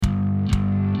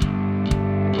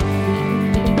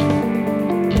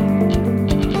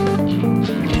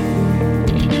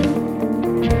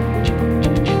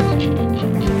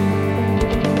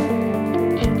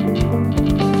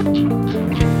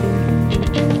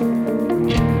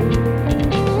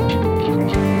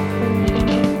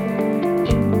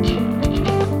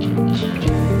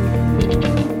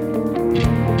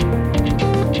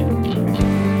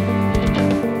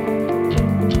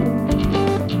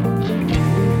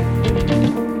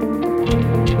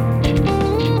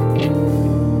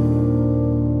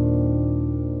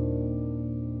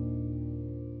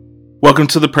Welcome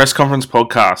to the Press Conference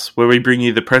Podcast, where we bring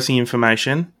you the pressing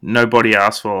information nobody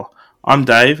asked for. I'm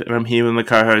Dave, and I'm here with my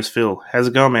co-host Phil. How's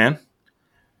it going, man?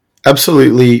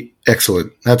 Absolutely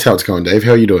excellent. That's how it's going, Dave.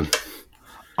 How are you doing?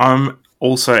 I'm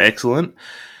also excellent.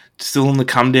 Still on the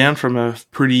come down from a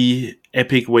pretty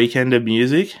epic weekend of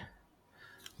music.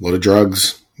 A lot of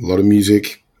drugs, a lot of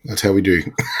music. That's how we do.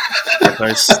 Get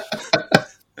those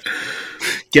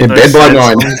In bed by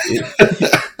 9.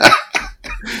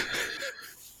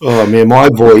 Oh, man, my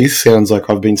voice sounds like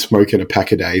I've been smoking a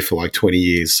pack a day for like 20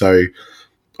 years. So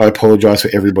I apologize for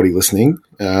everybody listening.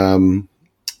 Yeah,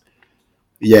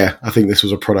 I think this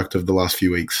was a product of the last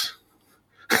few weeks.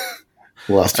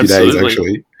 The last 2 days,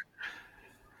 actually.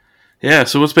 Yeah,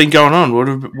 so what's been going on?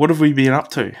 What have we been up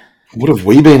to? What have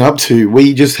we been up to?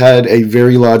 We just had a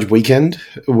very large weekend.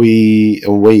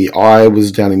 I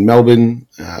was down in Melbourne.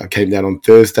 Came down on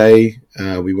Thursday.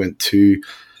 We went to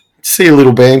see a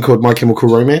little band called My Chemical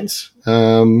Romance.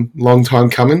 Long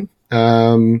time coming.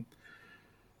 I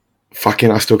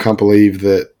still can't believe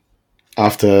that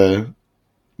after,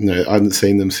 I haven't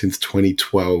seen them since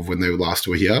 2012 when they last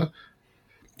were here.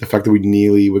 The fact that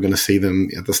we were going to see them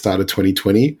at the start of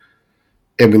 2020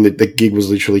 and the gig was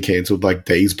literally cancelled like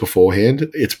days beforehand.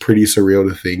 It's pretty surreal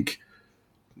to think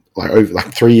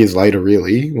like 3 years later,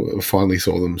 really, we finally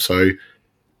saw them. So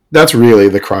that's really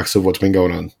the crux of what's been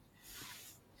going on.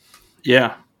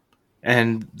 Yeah,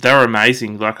 and they were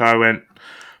amazing. Like, I went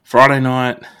Friday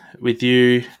night with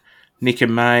you, Nick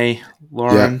and May,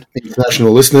 Lauren. Yeah.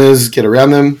 International listeners, get around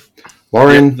them.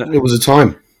 Lauren, it was a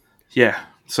time. Yeah,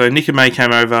 so Nick and May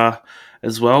came over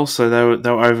as well. So they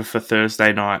were over for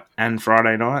Thursday night and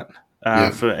Friday night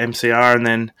for MCR, and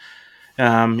then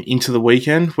into the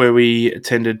weekend where we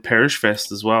attended Perish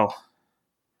Fest as well.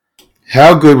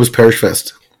 How good was Perish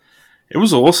Fest? It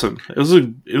was awesome. It was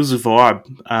a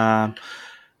vibe.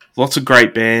 Lots of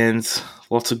great bands,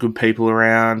 lots of good people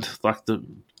around. Like the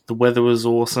weather was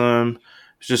awesome.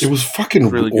 It was fucking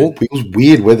really good. It was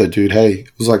weird weather, dude. Hey,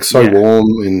 it was like so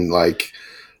warm and like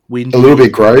windy, a little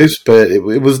bit gross, but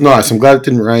it was nice. I'm glad it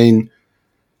didn't rain.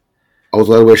 I was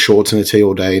allowed to wear shorts and a tee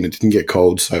all day, and it didn't get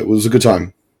cold, so it was a good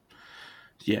time.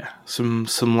 Yeah, some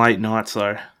late nights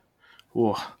though.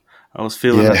 Oh, I was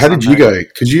feeling. Yeah, how did you go?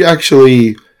 Because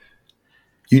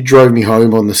you drove me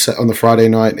home on the Friday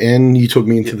night, and you took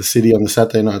me into the city on the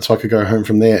Saturday night, so I could go home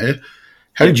from there.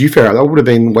 How did you fare out? That would have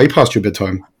been way past your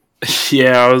bedtime.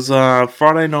 Yeah, I was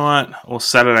Friday night or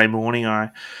Saturday morning.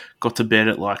 I got to bed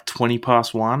at like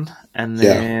 1:20, and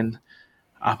then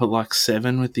up at like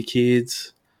 7 with the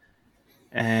kids.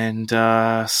 And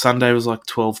Sunday was like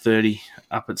 12:30,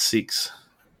 up at 6,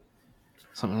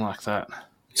 something like that.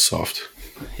 Soft.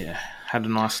 Yeah, had a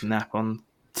nice nap on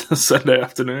Sunday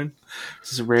afternoon.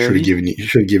 This is a rarity.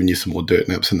 Should have given you some more dirt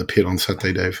naps in the pit on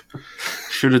Saturday, Dave.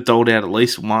 Should have doled out at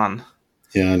least one.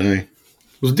 Yeah, I know.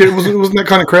 Wasn't that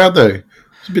kind of crowd though? It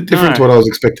was a bit different to what I was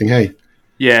expecting. Hey.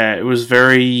 Yeah, it was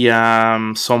very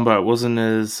somber. It wasn't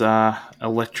as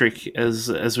electric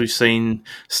as we've seen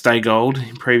Stay Gold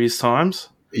in previous times.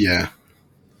 Yeah.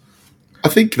 I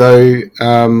think though,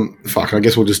 I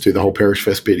guess we'll just do the whole Perish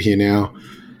Fest bit here now.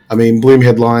 I mean, Bloom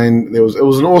headline. It was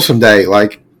an awesome day.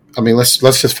 Like, I mean, let's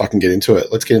just fucking get into it.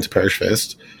 Let's get into Perish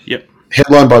Fest. Yep.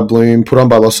 Headlined by Bloom, put on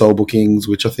by Lost Soul Bookings,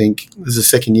 which I think this is the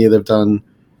second year they've done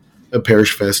a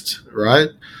Perish Fest, right?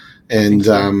 And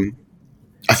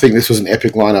I think this was an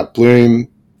epic lineup. Bloom,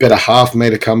 Better Half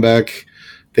made a comeback.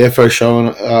 Their first show in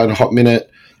a hot minute.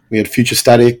 We had Future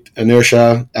Static,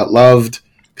 Inertia, Outloved,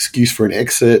 Excuse for an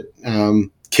Exit,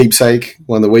 Keepsake,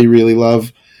 one that we really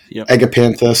love. Yep.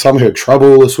 Agapantha, Some Heard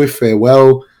Trouble, A Swift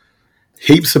Farewell.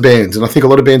 Heaps of bands, and I think a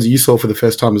lot of bands that you saw for the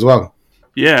first time as well.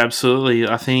 Yeah, absolutely.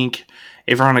 I think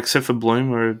everyone except for Bloom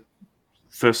were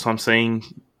first time seeing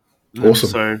them. Awesome.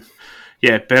 So,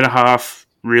 yeah, Better Half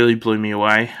really blew me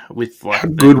away with like how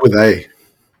good were they?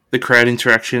 The crowd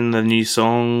interaction, the new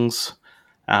songs,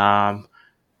 and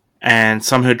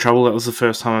Some Heard Trouble. That was the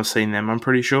first time I've seen them, I'm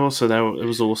pretty sure. So it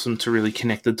was awesome to really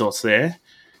connect the dots there.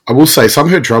 I will say, Some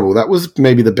Heard Trouble. That was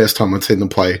maybe the best time I'd seen them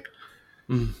play.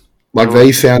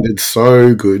 They sounded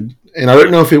so good. And I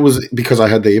don't know if it was because I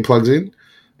had the earplugs in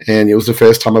and it was the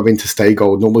first time I've been to Stay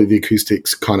Gold. Normally the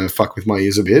acoustics kind of fuck with my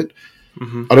ears a bit.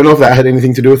 Mm-hmm. I don't know if that had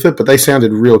anything to do with it, but they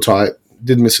sounded real tight.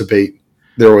 Didn't miss a beat.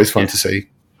 They're always fun to see.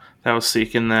 That was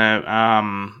sick. And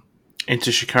the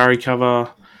Enter Shikari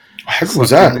cover. How good was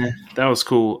that? That was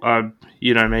cool.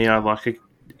 You know me, I like a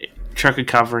track a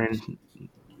cover in.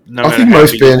 I think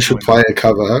most bands should play a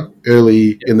cover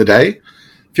early in the day.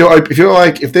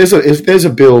 If there's a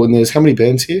bill and there's how many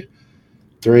bands here?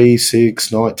 3,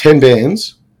 6, 9, 10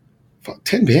 bands. Fuck,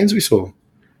 10 bands we saw.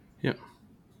 Yeah.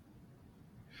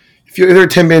 there are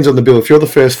 10 bands on the bill, if you're the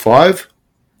first 5,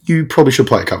 you probably should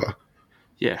play a cover.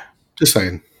 Yeah. Just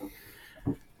saying.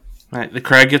 Mate, the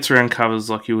crowd gets around covers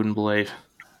like you wouldn't believe.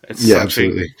 It's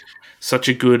absolutely. Such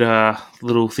a good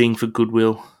little thing for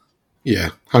goodwill. Yeah,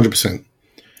 100%.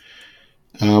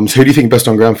 So who do you think best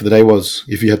on ground for the day was,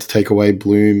 if you had to take away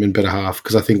Bloom and Better Half?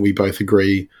 Because I think we both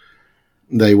agree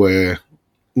they were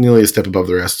nearly a step above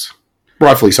the rest.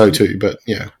 Rightfully so too, but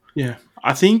yeah. Yeah.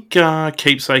 I think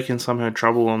Keepsake and Some Had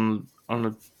Trouble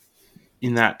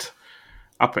in that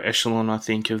upper echelon, I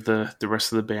think, of the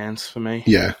rest of the bands for me.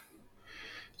 Yeah.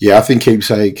 Yeah, I think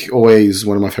Keepsake, always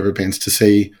one of my favourite bands to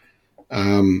see.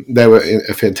 They were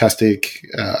a fantastic.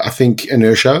 I think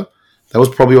Inertia, that was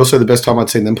probably also the best time I'd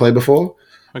seen them play before.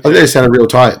 Okay. I think they sounded real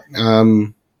tight.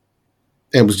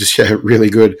 It was just really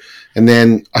good. And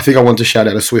then I think I want to shout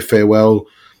out a Swift Farewell.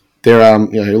 They're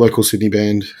a local Sydney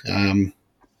band.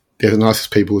 They're the nicest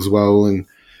people as well, and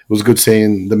it was good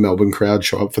seeing the Melbourne crowd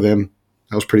show up for them.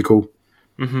 That was pretty cool.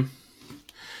 Mm-hmm.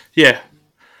 Yeah,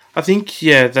 I think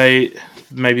they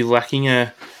may be lacking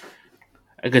a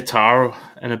guitar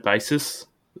and a bassist.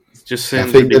 I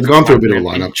think they've gone through a bit of a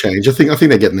lineup change. I think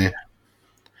they're getting there.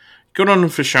 Good on them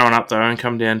for showing up though and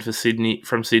come down from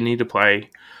Sydney to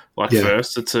play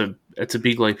first. It's a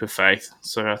big leap of faith.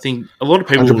 So I think a lot of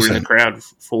people 100%. Were in the crowd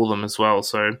for them as well.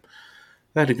 So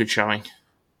they had a good showing.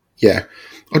 Yeah,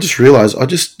 I just realised I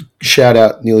just shout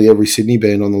out nearly every Sydney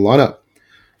band on the lineup.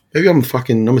 Maybe I'm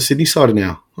a Sydney sider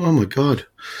now. Oh my god!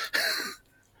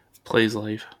 Please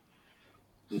leave.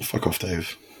 Fuck off,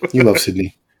 Dave. You love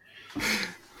Sydney.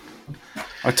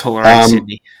 I tolerate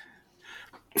Sydney.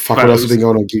 Fuck, what else has been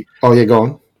going on? Oh yeah, go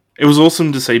on. It was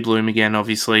awesome to see Bloom again,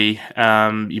 obviously.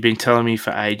 You've been telling me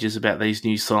for ages about these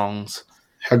new songs.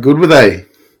 How good were they?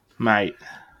 Mate.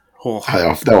 Oh.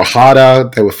 They were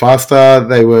harder, they were faster,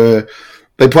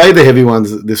 they played the heavy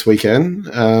ones this weekend.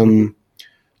 I'm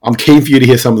keen for you to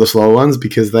hear some of the slower ones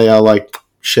because they are like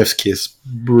chef's kiss.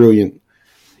 Brilliant.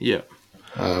 Yeah.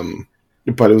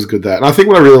 But it was good that. And I think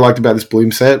what I really liked about this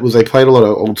Bloom set was they played a lot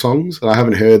of old songs, and I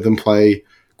haven't heard them play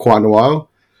quite in a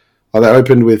while. They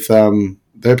opened with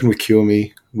Cure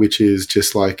Me, which is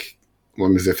just like,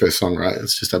 when was their first song, right?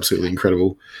 It's just absolutely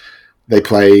incredible. They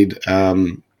played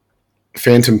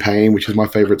Phantom Pain, which is my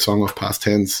favourite song off Past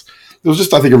Tense. It was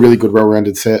just, I think, a really good,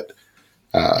 well-rounded set.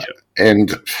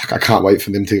 And I can't wait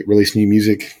for them to release new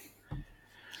music.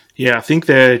 Yeah, I think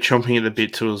they're chomping at the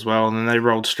bit too as well. And then they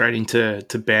rolled straight into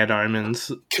Bad Omens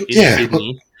in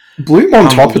Sydney. Bloom on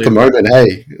top at the moment,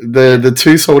 hey. The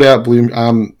 2 sold-out Bloom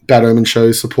Bad Omen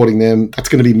shows supporting them, that's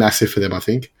going to be massive for them, I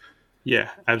think. Yeah,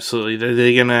 absolutely.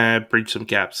 They're going to bridge some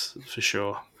gaps for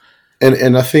sure.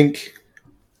 And I think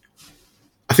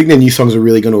their new songs are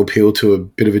really going to appeal to a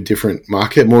bit of a different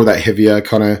market, more of that heavier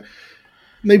kind of,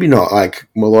 maybe not like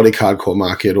melodic hardcore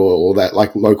market or that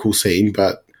like local scene,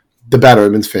 but the Bad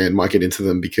Omens fan might get into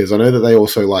them because I know that they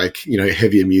also like,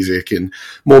 heavier music and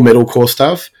more metalcore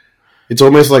stuff. It's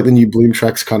almost like the new Bloom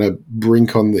tracks kind of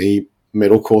brink on the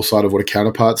metalcore side of what a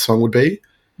Counterpart song would be.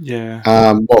 Yeah.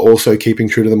 While also keeping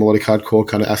true to the melodic hardcore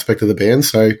kind of aspect of the band.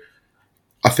 So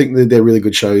I think that they're really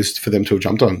good shows for them to have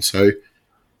jumped on. So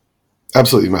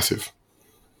absolutely massive.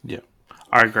 Yeah,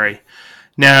 I agree.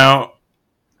 Now,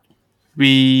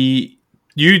 you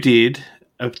did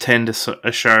attend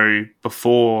a show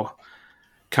before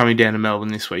coming down to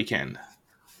Melbourne this weekend.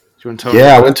 Do you want to tell me?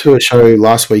 Yeah, I went to a show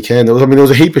last weekend. There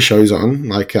was a heap of shows on,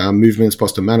 like Movements,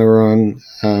 Boston Manor were on.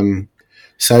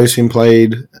 Saosin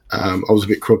played. I was a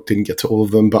bit crook, didn't get to all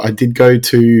of them, but I did go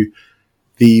to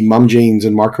the Mum Jeans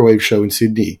and Microwave show in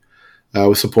Sydney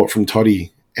with support from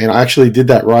Toddy. And I actually did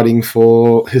that writing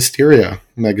for Hysteria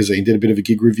magazine, did a bit of a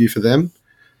gig review for them.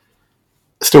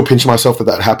 Still pinch myself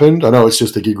that happened. I know it's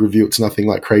just a gig review, it's nothing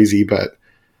like crazy, but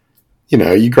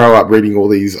you grow up reading all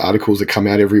these articles that come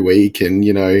out every week, and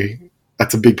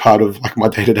that's a big part of like my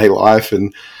day-to-day life.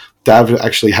 And to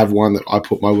actually have one that I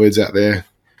put my words out there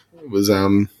was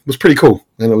pretty cool,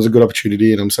 and it was a good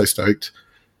opportunity. And I'm so stoked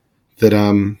that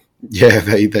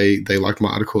they liked my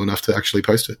article enough to actually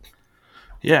post it.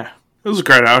 Yeah, it was a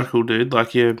great article, dude.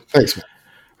 Like thanks, man.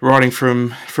 Writing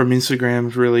from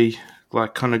Instagram really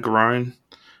like kind of grown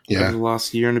over the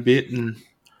last year and a bit, and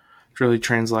really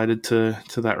translated to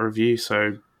that review.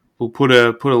 So we'll put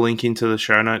a link into the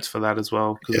show notes for that as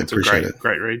well, because it's a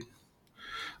great read.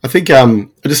 I think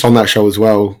just on that show as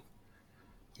well,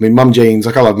 I mean, Mum Jeans,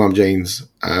 like I love Mum Jeans.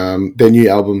 Their new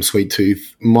album, Sweet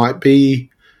Tooth, might be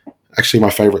actually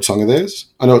my favourite song of theirs.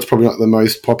 I know it's probably not the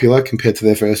most popular compared to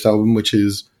their first album, which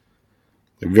is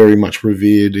very much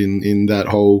revered in that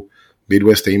whole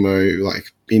Midwest emo,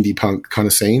 like indie punk kind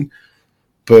of scene.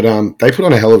 But they put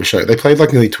on a hell of a show. They played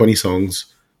like nearly 20 songs.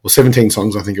 or 17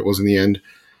 songs, I think it was in the end.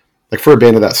 Like for a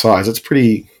band of that size, it's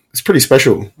pretty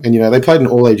special. And they played an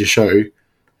all ages show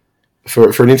for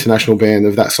an international band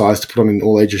of that size to put on an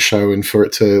all ages show, and for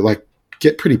it to like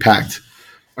get pretty packed.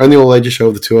 Only all ages show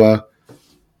of the tour.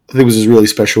 I think it was really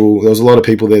special. There was a lot of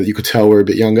people there that you could tell were a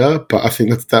bit younger, but I think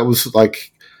that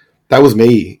was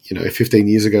me, 15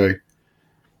 years ago.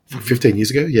 15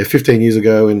 years ago? Yeah, 15 years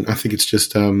ago, and I think it's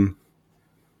just I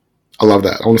love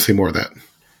that. I want to see more of that.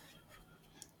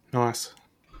 Nice.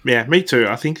 Yeah, me too.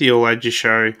 I think the all ages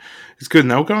show is good,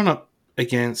 and they were going up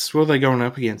against, what are they going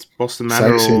up against? Boston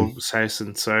Manor or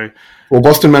Sayerson? So, well,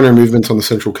 Boston Manor Movement's on the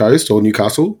Central Coast or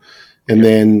Newcastle, and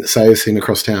then Sayerson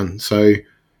across town. So,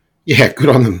 yeah, good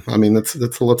on them. I mean, that's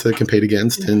a lot to compete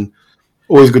against, and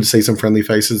always good to see some friendly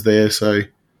faces there. So,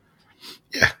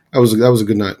 yeah, that was a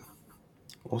good night.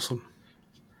 Awesome.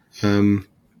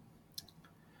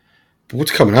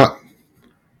 What's coming up?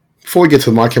 Before we get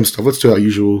to the MyChem stuff, let's do our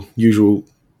usual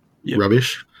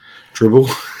rubbish dribble.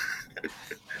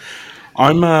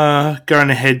 I'm going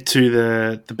to head to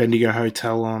the Bendigo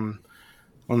Hotel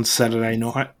on Saturday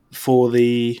night for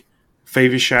the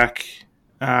Fever Shack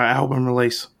album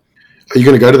release. Are you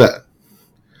going to go to that?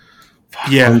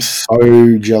 Yeah. I'm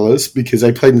so jealous because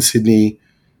they played in Sydney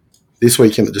this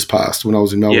weekend that just passed when I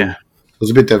was in Melbourne. Yeah. It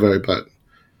was a bit devo, but...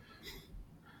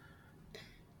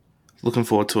 Looking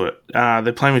forward to it.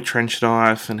 They're playing with Trench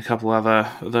Knife and a couple other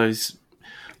of those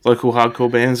local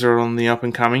hardcore bands that are on the up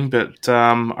and coming, but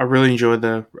I really enjoy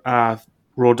the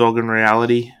Raw Dog and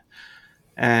Reality,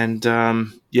 and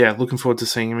looking forward to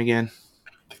seeing them again.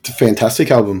 It's a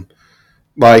fantastic album.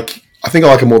 Like, I think I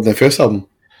like it more than their first album.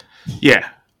 Yeah,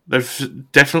 they've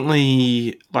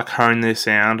definitely like honed their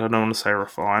sound. I don't want to say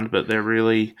refined, but they're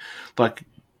really like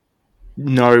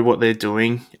know what they're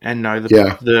doing and know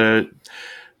the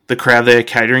crowd they're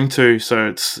catering to. So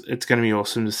it's going to be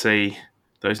awesome to see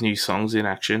those new songs in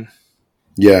action.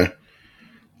 Yeah,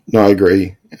 no, I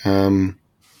agree. I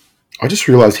just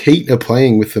realised Heat are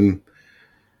playing with them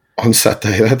on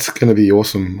Saturday. That's going to be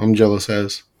awesome. I'm jealous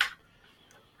as.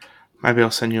 Maybe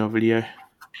I'll send you a video.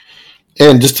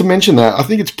 And just to mention that, I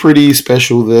think it's pretty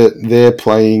special that they're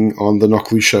playing on the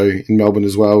Knock Loose show in Melbourne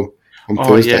as well on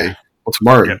Thursday. Yeah. Or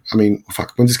tomorrow. Yep. I mean,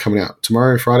 when's this coming out?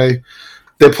 Tomorrow, Friday?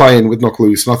 They're playing with Knock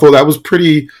Loose. And I thought that was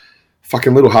pretty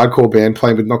fucking little hardcore band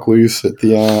playing with Knock Loose at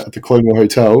the Colonial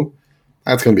Hotel.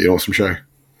 That's going to be an awesome show.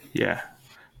 Yeah.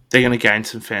 They're going to gain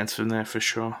some fans from there for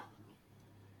sure.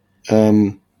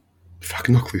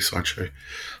 Fucking Knock Loose Sideshow.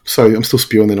 So I'm still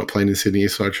spewing they're not playing in Sydney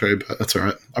Sideshow, but that's all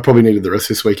right. I probably needed the rest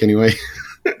this week anyway.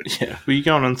 Yeah, well, you're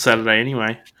going on Saturday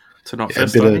anyway to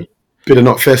Knotfest. Bit of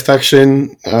Knotfest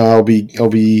action. I'll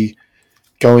be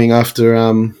going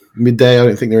after midday. I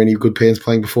don't think there are any good bands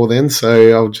playing before then,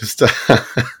 so I'll just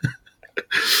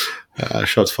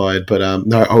shots fired. But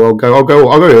no, I'll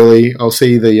go early. I'll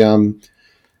see the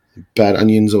Bad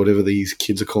Onions or whatever these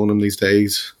kids are calling them these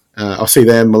days. I'll see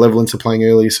them. Malevolence are playing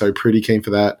early, so pretty keen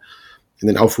for that. And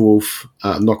then Alpha Wolf,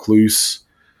 Knock Loose,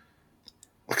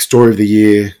 like Story of the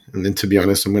Year. And then, to be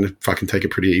honest, I'm going to fucking take it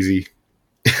pretty easy.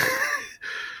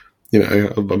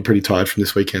 I'm pretty tired from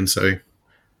this weekend, so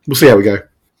we'll see how we go.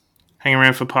 Hang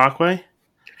around for Parkway?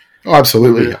 Oh,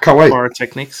 absolutely. I can't wait.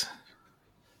 Pyrotechnics.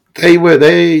 There's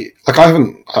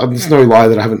no lie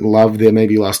that I haven't loved their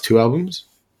maybe last two albums,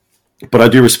 but I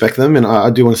do respect them, and I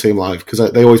do want to see them live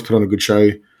because they always put on a good show.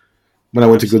 When I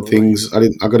went to Good Things,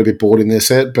 I got a bit bored in their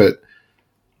set, but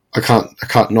I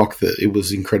can't knock that it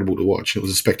was incredible to watch. It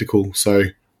was a spectacle. So,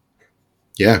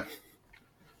 yeah.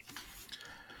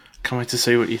 Can't wait to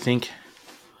see what you think.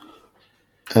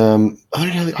 I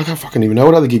don't fucking even know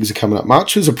what other gigs are coming up.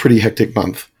 March is a pretty hectic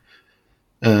month.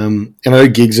 And I know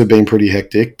gigs have been pretty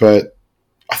hectic, but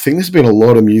I think there's been a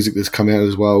lot of music that's come out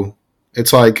as well.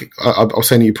 It's like, I was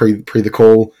saying to you pre the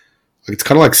call, like it's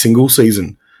kind of like single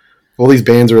season. All these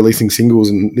bands are releasing singles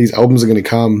and these albums are going to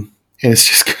come and it's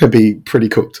just going to be pretty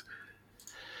cooked.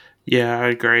 Yeah, I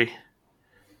agree.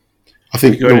 I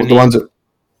think the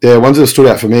ones that stood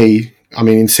out for me, I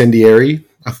mean, Incendiary,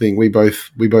 I think we both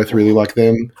really like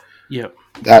them. Yep.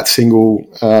 That single,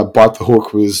 Bite the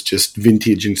Hook, was just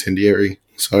vintage Incendiary.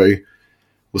 So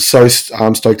was so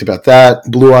stoked about that.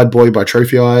 Blue Eyed Boy by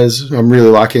Trophy Eyes. I'm really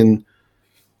liking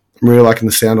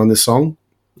the sound on this song.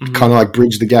 Mm-hmm. Kind of like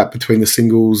bridge the gap between the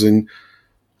singles and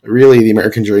really the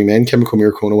American Dream and Chemical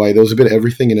Miracle in a way. There was a bit of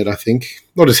everything in it, I think.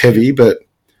 Not as heavy, but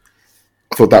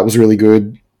I thought that was really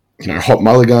good. Hot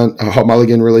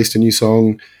Mulligan released a new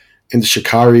song. And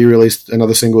Shikari released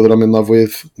another single that I'm in love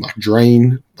with. Like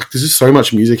Drain. Like there's just so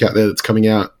much music out there that's coming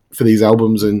out for these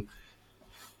albums, and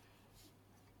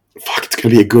fuck, it's going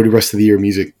to be a good rest of the year of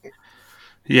music.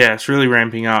 Yeah, it's really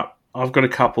ramping up. I've got a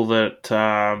couple that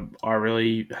I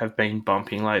really have been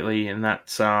bumping lately, and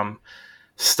that's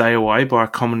 "Stay Away" by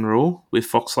Common Rule with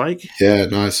Fox Lake. Yeah,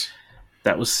 nice.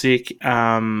 That was sick.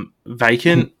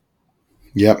 "Vacant."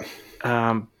 Yep.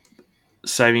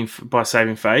 Saving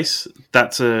Face.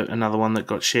 That's another one that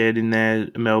got shared in their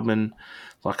Melbourne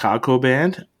like hardcore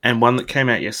band, and one that came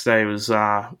out yesterday was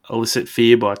 "Illicit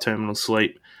Fear" by Terminal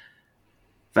Sleep.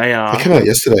 They came out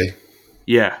yesterday.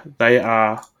 Yeah, they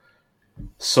are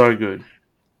so good.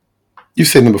 You've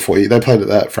seen them before. They played at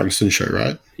that Frankston show,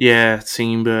 right? Yeah,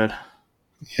 Singing Bird.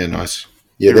 Yeah, nice.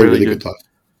 Yeah, they're really good live.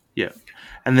 Yeah,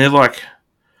 and they're like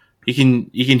you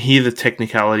can hear the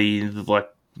technicality, like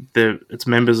it's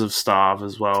members of Starve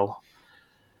as well.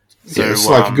 So, yeah, it's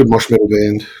like a good mosh metal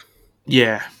band.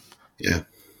 Yeah. Yeah.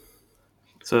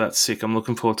 So that's sick. I'm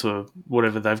looking forward to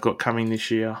whatever they've got coming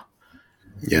this year.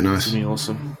 Yeah, nice. It's going to be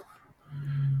awesome.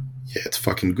 Yeah, it's a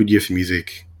fucking good year for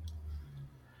music.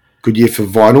 Good year for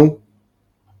vinyl.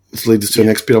 Let's lead us to the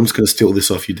next bit. I'm just going to steal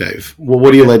this off you, Dave. Well,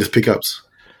 what are your latest pickups?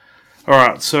 All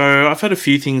right, so I've had a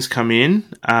few things come in.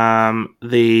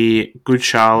 The Good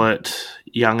Charlotte,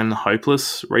 Young and the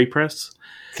Hopeless repress.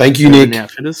 Thank you, Nick.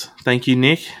 Outfitters. Thank you,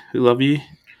 Nick. We love you.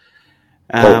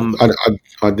 I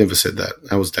never said that.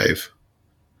 That was Dave.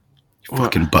 You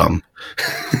fucking bum.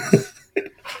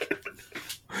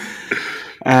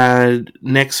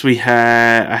 Next,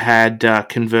 I had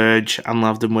Converge,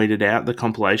 Unloved and Weeded Out, the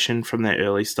compilation from their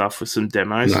early stuff with some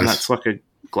demos, nice. And that's like a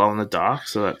glow in the dark.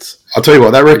 So that's. I'll tell you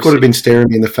what, that record had been staring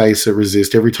me in the face at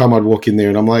Resist every time I'd walk in there,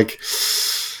 and I'm like,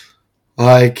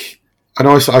 I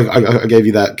know I gave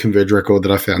you that Converge record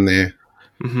that I found there,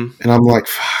 and I'm like,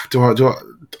 fuck,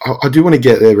 I do want to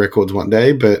get their records one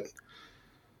day, but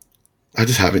I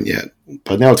just haven't yet.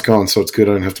 But now it's gone, so it's good.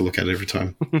 I don't have to look at it every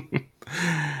time.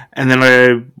 And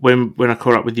then when I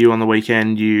caught up with you on the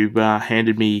weekend, you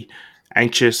handed me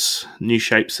Anxious New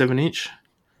Shape 7-inch.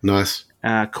 Nice.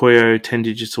 Koyo 10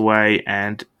 Digits Away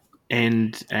and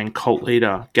Cult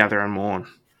Leader Gather and Mourn.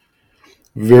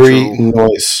 Very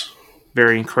nice.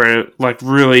 Very incredible. Like,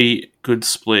 really good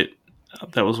split.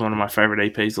 That was one of my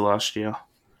favourite EPs of last year.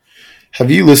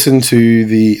 Have you listened to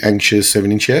the Anxious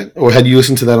 7-inch yet? Or had you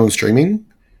listened to that on streaming?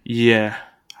 Yeah.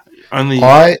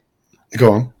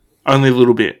 Go on. Only a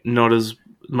little bit. Not as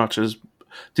much as...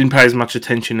 Didn't pay as much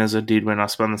attention as I did when I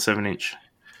spun the 7-inch.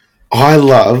 I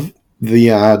love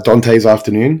the Dante's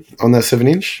Afternoon on that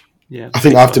 7-inch. Yeah. I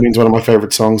think Afternoon's one of my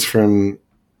favourite songs from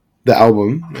the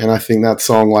album. And I think that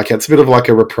song, like, it's a bit of like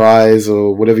a reprise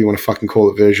or whatever you want to fucking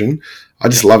call it version. I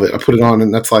just love it. I put it on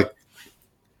and that's like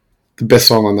the best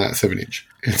song on that 7-inch.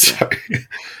 And so,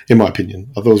 in my opinion,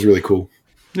 I thought it was really cool.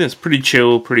 Yeah, it's pretty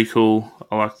chill, pretty cool.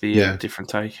 I like the different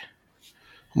take.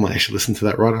 I might actually listen to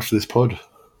that right after this pod.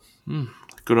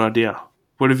 Good idea.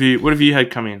 What have you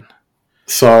had come in?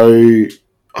 So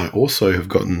I also have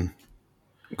gotten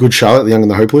Good Charlotte, The Young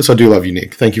and the Hopeless. I do love you,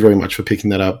 Nick. Thank you very much for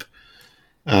picking that up.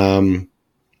 I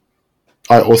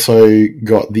also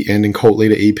got the End and Cult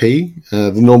Leader EP,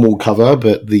 the normal cover,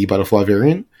 but the butterfly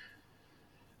variant.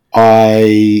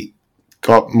 I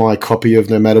got my copy of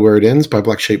No Matter Where It Ends by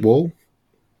Black Sheep Wall.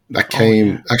 That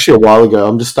came actually a while ago.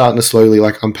 I'm just starting to slowly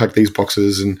unpack these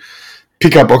boxes and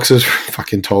pick up boxes from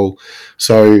fucking Toll.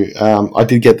 So I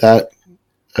did get that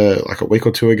a week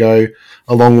or two ago,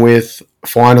 along with,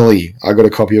 finally, I got a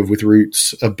copy of With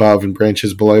Roots Above and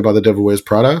Branches Below by The Devil Wears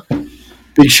Prada.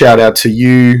 Big shout out to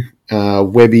you,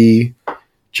 Webby,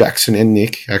 Jackson and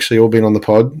Nick, actually all been on the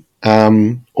pod.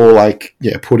 All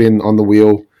put in on the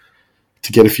wheel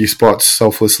to get a few spots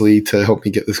selflessly to help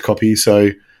me get this copy.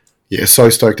 So yeah, so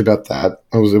stoked about that.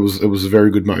 It was a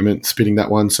very good moment spitting that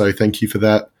one. So thank you for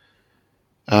that.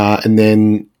 And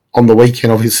then on the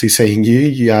weekend, obviously seeing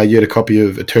you had a copy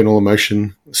of Eternal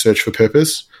Emotion, Search for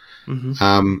Purpose,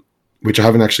 which I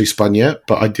haven't actually spun yet,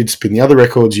 but I did spin the other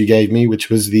records you gave me, which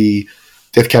was the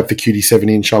Death Cab for Cutie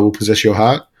 7-inch, I Will Possess Your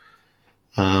Heart.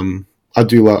 I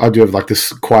do have like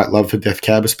this quiet love for Death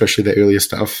Cab, especially the earlier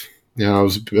stuff. You know, I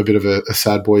was a bit of a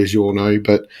sad boy, as you all know,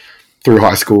 but through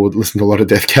high school, I'd listen to a lot of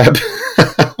Death Cab.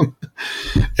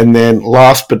 And then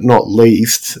last but not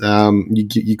least,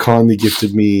 you kindly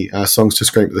gifted me Songs to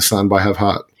Scream at the Sun by Have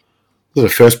Heart. It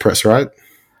was a first press, right?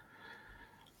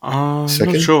 Second?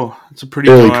 I'm not sure. It's a pretty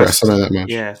early nice press, I know that much.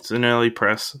 Yeah, it's an early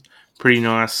press. Pretty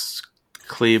nice,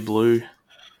 clear blue.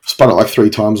 Spun it like 3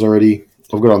 times already.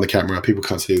 I've got it on the camera. People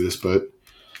can't see this, but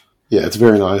yeah, it's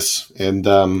very nice. And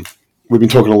we've been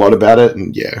talking a lot about it,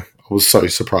 and yeah, I was so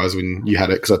surprised when you had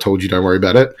it because I told you don't worry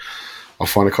about it. I'll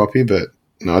find a copy, but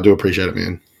no, I do appreciate it,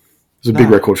 man. It was a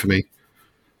big record for me.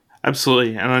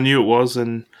 Absolutely, and I knew it was,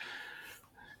 and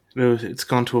it's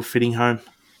gone to a fitting home.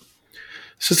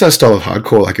 it's just that style of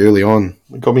hardcore, like early on.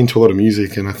 It got me into a lot of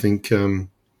music, and I think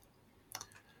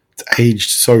it's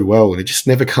aged so well, and it just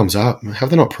never comes up.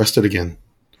 Have they not pressed it again?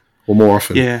 Or more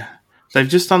often? Yeah. They've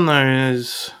just done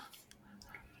those,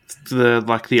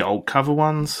 the old cover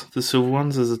ones, the silver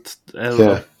ones. There's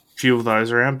a few of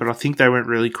those around, but I think they went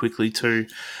really quickly too.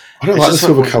 I don't like the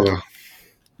silver cover.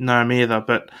 No, me either,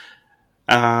 but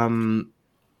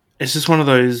it's just one of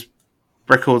those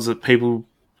records that people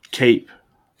keep.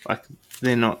 Like,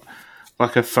 they're not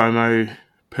like a FOMO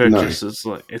purchase.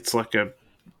 No. It's like a...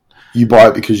 You buy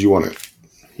it because you want it.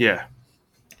 Yeah.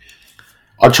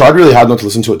 I tried really hard not to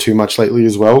listen to it too much lately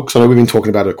as well, because I know we've been talking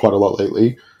about it quite a lot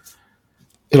lately.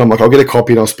 And I'm like, I'll get a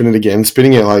copy and I'll spin it again.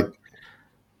 Spinning it, like...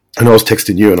 And I was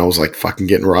texting you and I was like fucking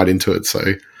getting right into it. So,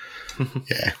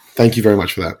 yeah. Thank you very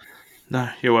much for that. No,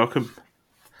 you're welcome.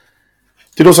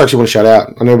 Did also actually want to shout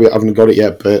out, I know we haven't got it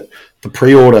yet, but the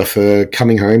pre-order for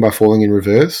Coming Home by Falling in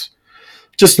Reverse.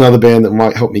 Just another band that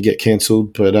might help me get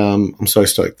cancelled, but I'm so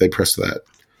stoked they pressed that.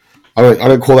 I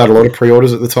don't call out a lot of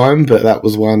pre-orders at the time, but that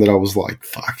was one that I was like,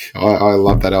 fuck, I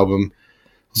love that album.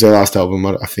 It was their last album.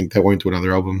 I think they won't do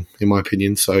another album, in my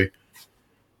opinion, so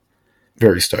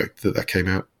very stoked that came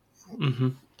out. Mm-hmm.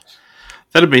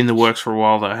 That had been in the works for a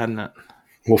while, though, hadn't it?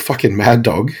 Well, fucking Mad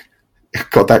Dog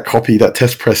got that copy, that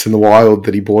test press in the wild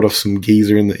that he bought off some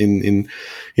geezer in the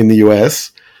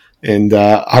US, and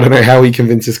I don't know how he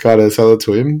convinced this guy to sell it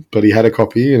to him, but he had a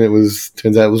copy, and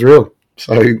turns out it was real.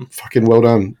 So fucking well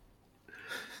done.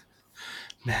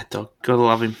 Mad Dog, gotta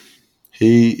love him.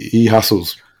 He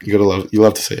hustles. You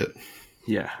love to see it.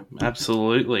 Yeah,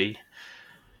 absolutely.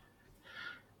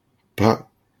 But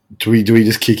do we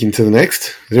just kick into the next?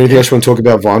 Is there anything else you want to talk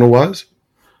about vinyl wise?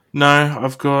 No,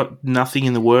 I've got nothing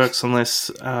in the works unless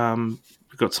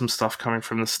we've got some stuff coming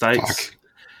from the States. Fuck.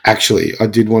 Actually, I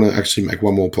did want to actually make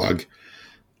one more plug.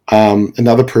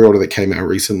 Another pre-order that came out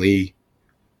recently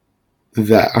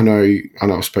that I know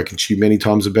I've spoken to you many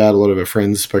times about, a lot of our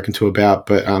friends spoken to about,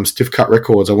 but Stiff Cut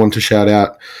Records, I want to shout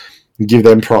out and give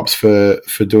them props for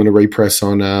doing a repress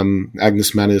on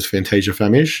Agnes Manner's Fantasia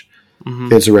Famish. Mm-hmm.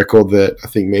 There's a record that I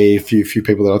think a few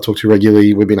people that I talk to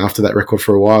regularly, we've been after that record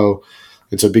for a while.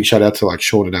 It's a big shout out to like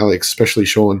Sean and Alex, especially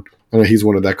Sean. I know he's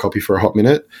wanted that copy for a hot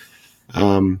minute.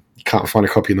 You can't find a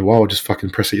copy in the wild, just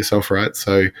fucking press it yourself, right?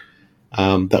 So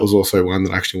that was also one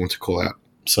that I actually want to call out.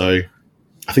 So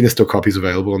I think there's still copies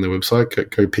available on their website.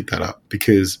 Go pick that up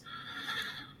because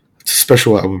it's a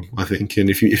special album, I think. And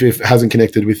if it hasn't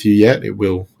connected with you yet, it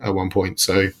will at one point.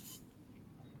 So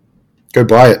go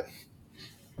buy it.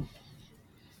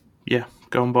 Yeah,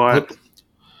 go and buy it.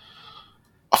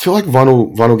 I feel like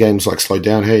vinyl games like slowed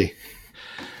down, hey?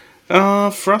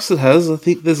 For us it has. I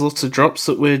think there's lots of drops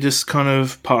that we're just kind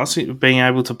of being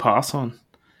able to pass on.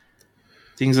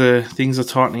 Things are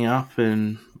tightening up,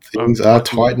 and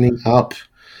tightening up.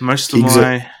 Most of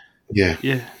my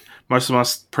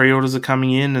pre-orders are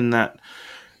coming in, and that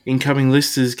incoming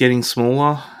list is getting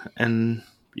smaller, and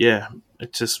yeah,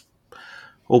 it's just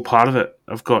all part of it.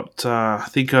 I've got I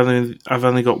think I've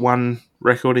only got one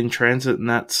record in transit, and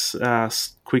that's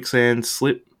Quicksand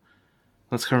Slip.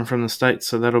 That's coming from the States,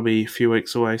 so that'll be a few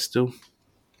weeks away still.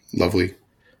 Lovely.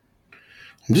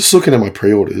 I'm just looking at my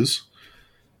pre-orders.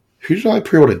 Who did I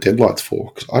pre-order Deadlights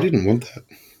for? Because I didn't want that.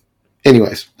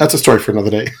 Anyways, that's a story for another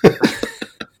day.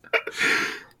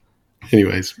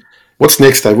 Anyways, what's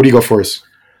next, Dave? What do you got for us?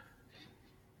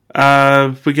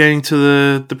 We're getting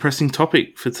to the pressing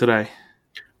topic for today.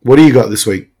 What do you got this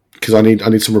week? Because I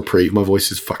need some reprieve. My voice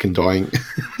is fucking dying.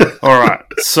 All right.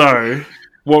 So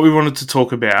what we wanted to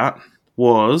talk about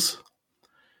was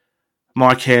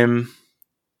My Chem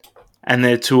and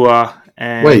their tour.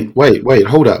 And wait.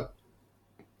 Hold up.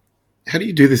 How do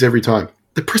you do this every time?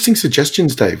 The pressing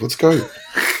suggestions, Dave. Let's go.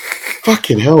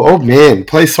 Fucking hell. Oh, man.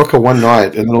 Play soccer one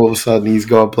night and then all of a sudden he's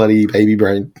got bloody baby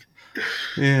brain.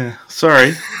 Yeah.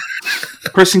 Sorry.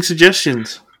 Pressing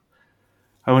suggestions.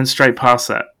 I went straight past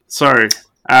that. So,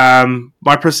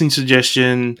 my pressing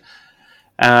suggestion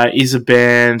is a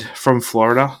band from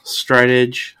Florida, Straight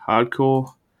Edge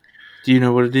Hardcore. Do you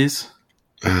know what it is?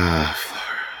 That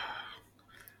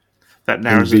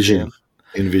narrows it down.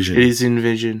 Envision. It is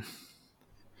Envision.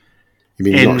 You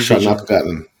mean you're not shutting up about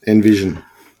them? Envision.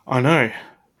 I know,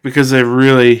 because they're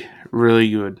really,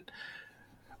 really good.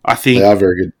 I think they are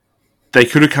very good. They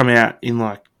could have come out in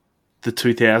like the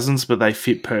 2000s, but they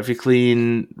fit perfectly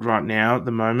in right now at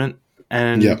the moment.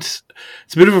 And it's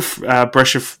a bit of a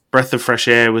breath of fresh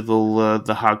air with all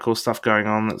the hardcore stuff going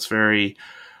on. That's very,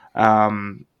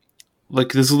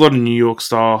 there's a lot of New York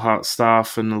style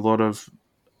stuff and a lot of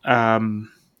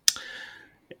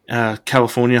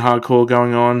California hardcore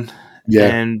going on. Yeah.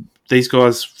 And these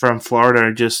guys from Florida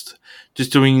are just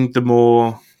doing the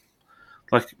more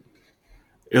like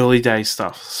early day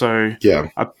stuff. So Yeah.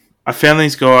 I found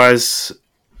these guys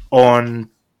on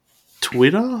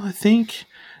Twitter, I think.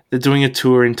 They're doing a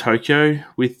tour in Tokyo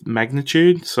with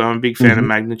Magnitude, so I'm a big fan of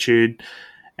Magnitude.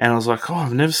 And I was like, oh,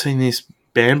 I've never seen this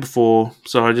band before.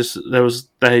 So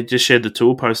they just shared the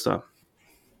tour poster.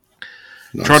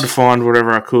 Nice. Tried to find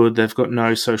whatever I could. They've got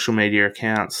no social media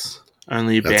accounts,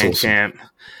 only a Bandcamp.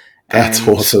 That's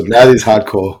awesome. That is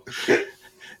hardcore.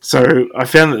 So I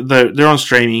found that they're on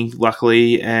streaming,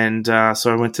 luckily, and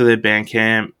so I went to their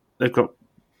Bandcamp. They've got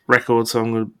records,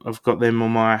 so I've got them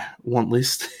on my want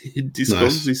list in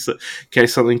Discogs in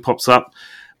case something pops up.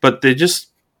 But they're just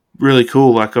really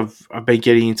cool. Like I've been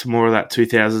getting into more of that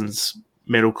 2000s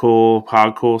metalcore,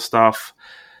 hardcore stuff.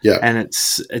 Yeah, and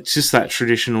it's just that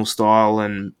traditional style,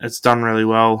 and it's done really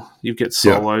well. You get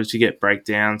solos, you get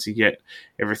breakdowns, you get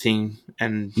everything,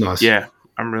 and yeah,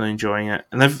 I'm really enjoying it.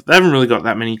 And they haven't really got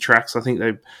that many tracks. I think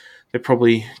they've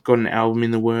probably got an album in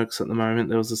the works at the moment.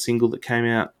 There was a single that came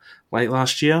out late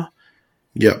last year.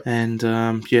 Yeah, and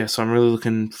so I'm really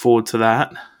looking forward to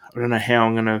that. I don't know how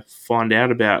I'm going to find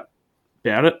out about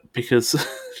it because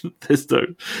there's no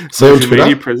social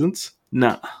media presence.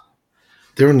 No,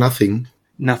 they're on nothing.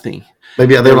 Nothing.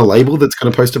 Maybe are they on a label that's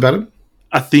going to post about it?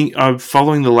 I think I'm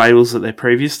following the labels that their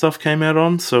previous stuff came out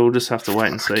on, so we'll just have to wait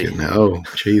and see. Oh,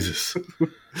 Jesus.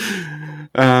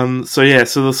 So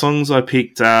the songs I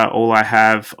picked are All I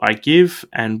Have, I Give,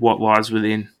 and What Lies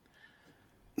Within.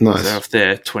 Nice. So off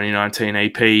their 2019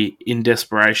 EP, In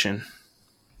Desperation.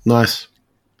 Nice.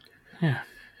 Yeah.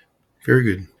 Very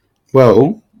good.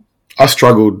 Well, I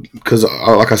struggled because,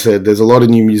 like I said, there's a lot of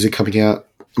new music coming out.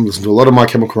 I'm listening to a lot of My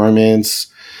Chemical Romance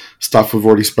stuff we've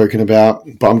already spoken about,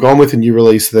 but I'm going with a new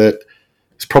release that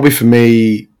is probably for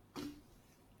me.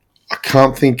 I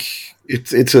can't think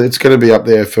it's going to be up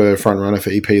there for front runner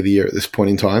for EP of the year at this point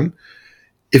in time.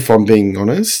 If I'm being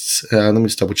honest, let me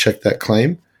just double check that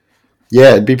claim.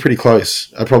 Yeah, it'd be pretty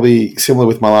close. Probably similar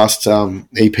with my last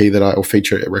EP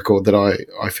record that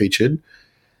I featured.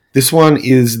 This one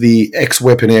is the X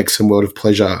Weapon X and World of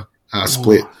Pleasure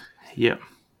split. Yeah.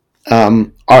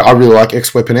 I really like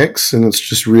X Weapon X, and it's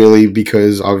just really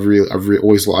because I've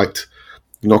always liked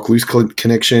Knock Loose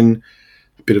Connection,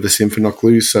 a bit of a sim for Knock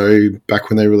Loose. So back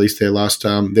when they released their last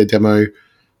their demo,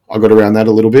 I got around that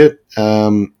a little bit.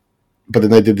 But then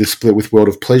they did this split with World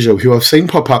of Pleasure, who I've seen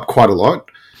pop up quite a lot.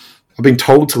 I've been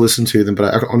told to listen to them,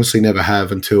 but I honestly never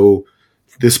have until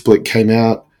this split came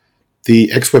out.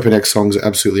 The X Weapon X songs are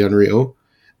absolutely unreal.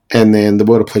 And then the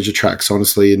World of Pleasure tracks,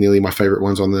 honestly, are nearly my favorite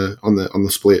ones on the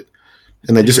split.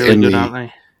 And they just really end good, aren't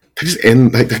they? They just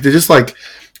end they're just like,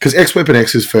 because X Weapon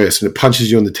X is first and it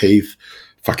punches you in the teeth.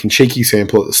 Fucking cheeky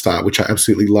sample at the start, which I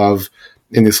absolutely love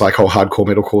in this like whole hardcore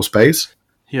metalcore space.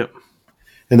 Yep.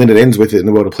 And then it ends with it in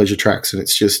the World of Pleasure tracks, and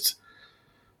it's just,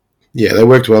 yeah, they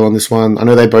worked well on this one. I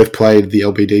know they both played the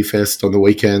LBD Fest on the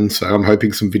weekend, so I'm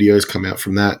hoping some videos come out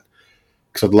from that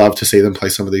because I'd love to see them play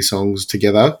some of these songs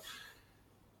together.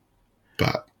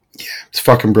 But yeah, it's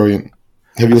fucking brilliant.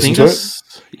 Have you listened to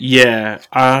it? Yeah.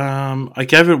 I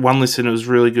gave it one listen. It was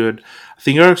really good. I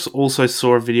think I also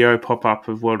saw a video pop up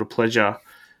of World of Pleasure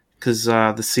because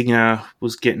the singer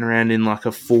was getting around in like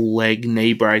a full leg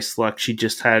knee brace, like she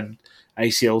just had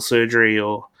ACL surgery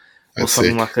or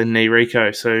something like a knee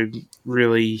reco. So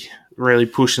really, really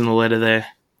pushing the letter there.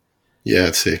 Yeah,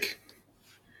 it's sick.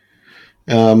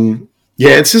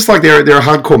 Yeah, it's just like they're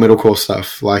hardcore metalcore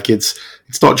stuff. Like it's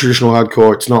not traditional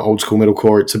hardcore. It's not old school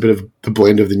metalcore. It's a bit of the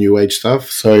blend of the new age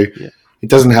stuff. So it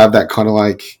doesn't have that kind of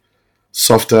like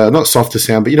not softer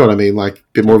sound, but you know what I mean? Like a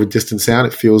bit more of a distant sound.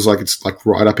 It feels like it's like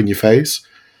right up in your face.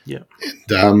 Yeah.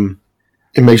 And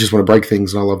it makes you just want to break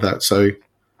things, and I love that. So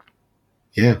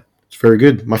yeah, it's very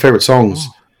good. My favorite songs.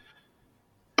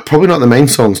 Probably not the main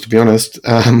songs, to be honest.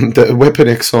 The Weapon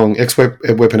X song,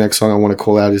 Weapon X song I want to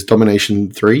call out is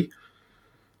Domination 3.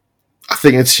 I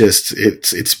think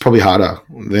it's probably harder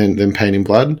than Pain in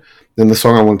Blood. Then the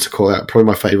song I wanted to call out,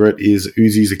 probably my favorite, is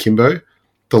Uzi's Akimbo,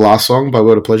 the last song by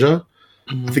World of Pleasure.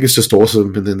 Mm-hmm. I think it's just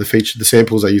awesome. And then the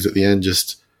samples I use at the end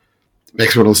just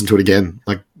makes me want to listen to it again.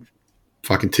 Like,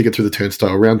 fucking ticket through the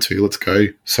turnstile, round 2, let's go.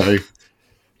 So,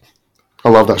 I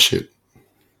love that shit.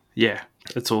 Yeah,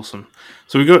 it's awesome.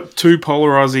 So we've got 2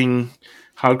 polarizing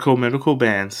hardcore metalcore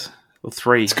bands, or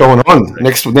 3. What's going on?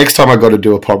 Next time I got to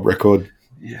do a pop record.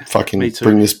 Yeah, fucking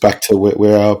bring this back to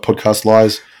where our podcast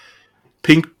lies.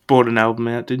 Pink bought an album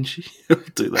out, didn't she? I'll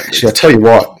do that. Actually, I'll tell you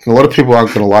what. A lot of people aren't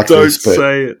going to like this. Don't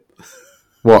say it.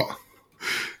 What?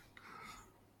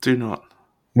 Do not.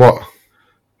 What?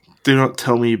 Do not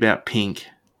tell me about Pink.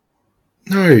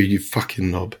 No, you fucking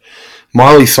knob.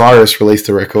 Miley Cyrus released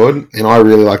a record, and I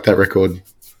really like that record.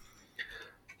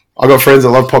 I got friends that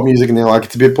love pop music, and they're like,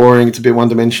 it's a bit boring, it's a bit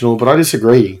one-dimensional, but I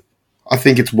disagree. I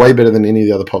think it's way better than any of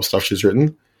the other pop stuff she's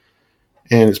written,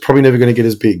 and it's probably never going to get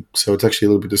as big, so it's actually a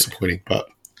little bit disappointing. But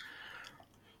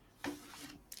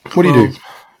what do you do?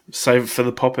 Save it for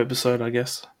the pop episode, I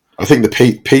guess. I think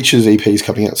the Peaches EP is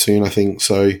coming out soon, I think,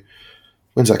 so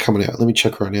when's that coming out? Let me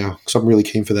check right now, because I'm really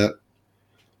keen for that.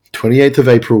 28th of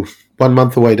April, 1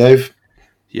 month away, Dave.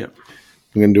 Yep.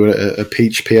 I'm going to do a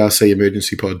Peach PRC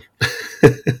emergency pod.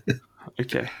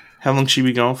 Okay. How long she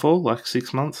be going for? Like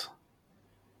 6 months?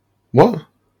 What?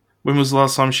 When was the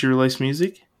last time she released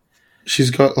music?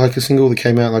 She's got like a single that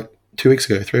came out like 2 weeks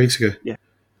ago, 3 weeks ago. Yeah.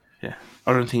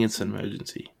 I don't think it's an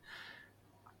emergency.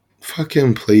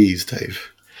 Fucking please,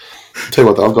 Dave. I'll tell you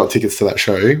what, though, I've got tickets to that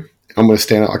show. I'm going to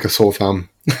stand out like a sore thumb.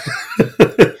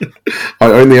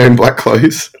 I only own black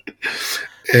clothes,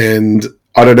 and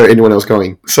I don't know anyone else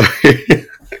going. So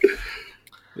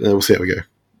we'll see how we go.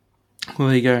 Well,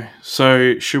 there you go.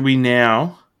 So, should we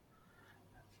now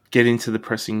get into the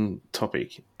pressing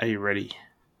topic? Are you ready?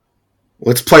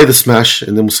 Let's play the Smash,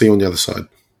 and then we'll see you on the other side.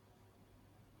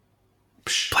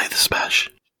 Psh. Play the Smash.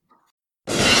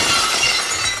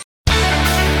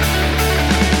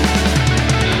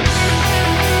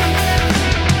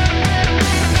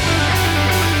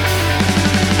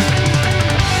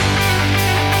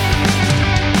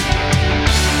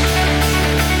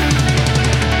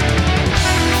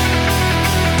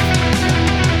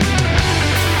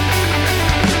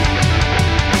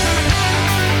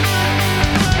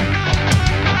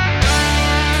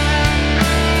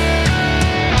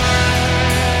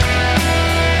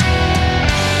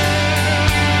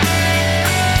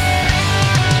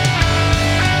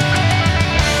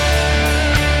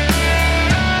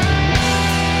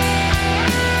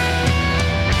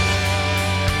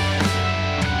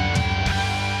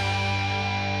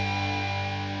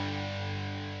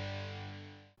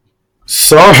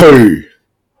 So,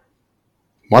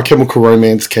 My Chemical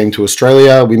Romance came to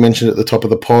Australia. We mentioned at the top of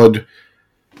the pod,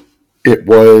 it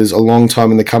was a long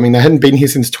time in the coming. They hadn't been here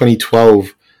since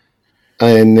 2012.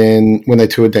 And then when they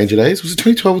toured Danger Days, was it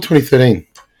 2012 or 2013?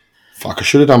 Fuck, I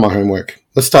should have done my homework.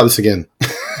 Let's start this again.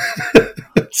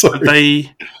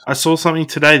 I saw something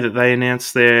today that they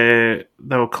announced they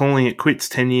were calling it quits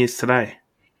 10 years today.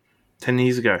 10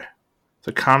 years ago. So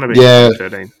it can't have been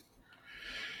 2013.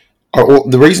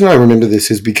 The reason I remember this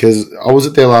is because I was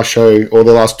at their last show, or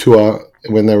their last tour,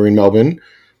 when they were in Melbourne.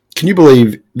 Can you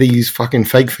believe these fucking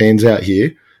fake fans out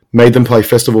here made them play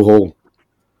Festival Hall?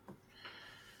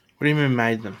 What do you mean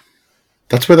made them?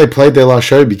 That's where they played their last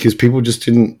show because people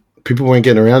weren't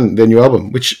getting around their new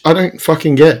album, which I don't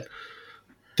fucking get.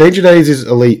 Danger Days is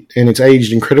elite, and it's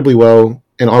aged incredibly well,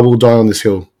 and I will die on this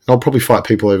hill. I'll probably fight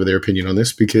people over their opinion on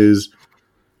this because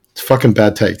it's a fucking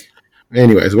bad take.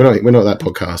 Anyways, we're not that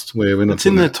podcast. We're not. It's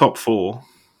in the top 4.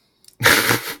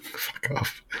 Fuck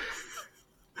off.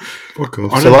 Fuck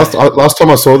off. So last time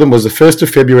I saw them was the 1st of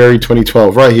February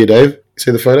 2012. Right here, Dave.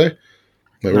 See the photo?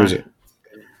 Wait, where is it?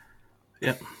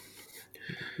 Yep.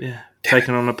 Yeah.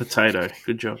 Taking on a potato.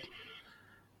 Good job.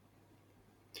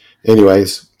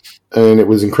 Anyways, and it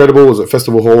was incredible. It was at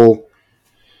Festival Hall.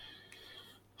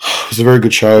 It was a very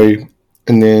good show.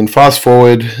 And then fast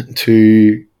forward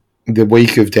to the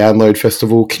week of Download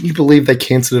Festival. Can you believe they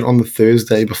cancelled it on the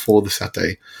Thursday before the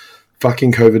Saturday?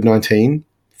 Fucking COVID-19.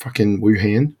 Fucking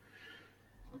Wuhan.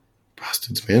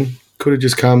 Bastards, man. Could have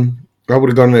just come. I would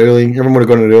have gone it early. Everyone would have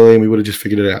gone it early and we would have just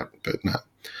figured it out. But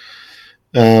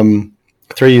no.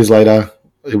 3 years later,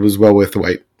 it was well worth the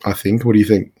wait, I think. What do you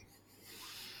think?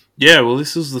 Yeah, well,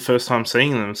 this was the first time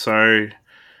seeing them, so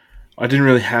I didn't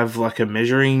really have like a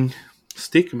measuring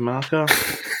stick marker,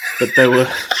 but they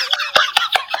were...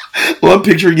 All I'm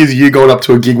picturing is you going up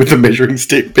to a gig with a measuring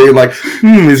stick, being like,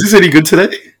 is this any good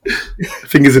today?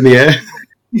 Fingers in the air.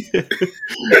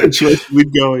 Yeah. Just we're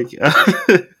going.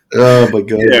 Oh, my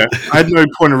God. Yeah, I had no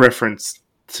point of reference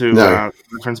to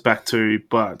reference back to,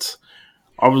 but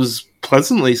I was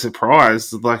pleasantly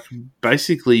surprised, like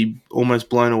basically almost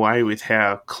blown away with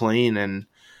how clean and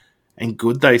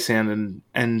good they sound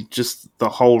and just the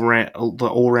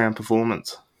all-round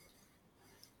performance.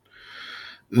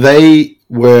 They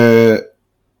were,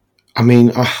 I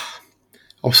mean, I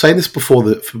was saying this before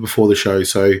the show,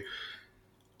 so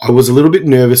I was a little bit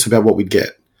nervous about what we'd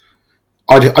get.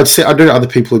 I'd say I know other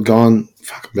people had gone.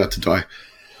 Fuck, I'm about to die.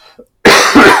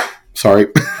 Sorry.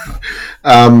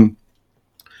 I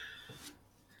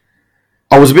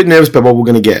was a bit nervous about what we're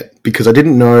going to get because I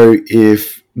didn't know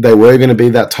if they were going to be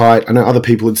that tight. I know other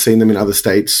people had seen them in other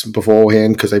states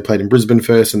beforehand because they played in Brisbane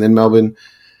first and then Melbourne.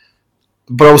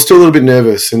 but I was still a little bit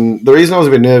nervous. And the reason I was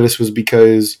a bit nervous was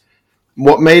because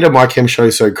what made a My Chem show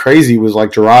so crazy was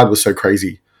like Gerard was so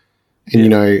crazy. And, you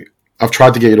know, I've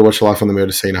tried to get you to watch Life on the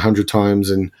Murder Scene 100 times,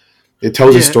 and it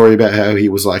tells a story about how he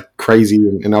was like crazy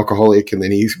and alcoholic, and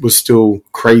then he was still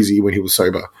crazy when he was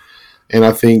sober. And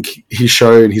I think his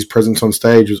show and his presence on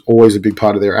stage was always a big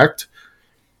part of their act.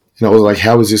 And I was like,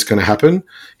 how is this going to happen?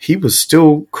 He was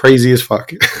still crazy as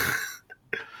fuck.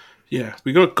 Yeah,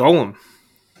 we got Gollum.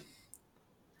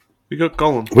 We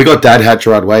got Dad Hat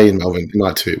Gerard Way in Melbourne in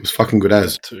night 2. It was fucking good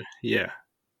as. Yeah.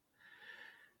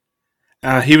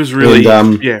 He was really,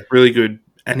 really good.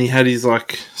 And he had his,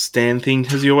 like, stand thing.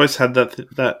 Has he always had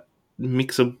that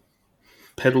mixer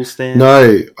pedal stand?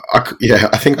 No.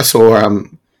 I think I saw,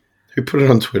 who put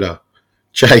it on Twitter?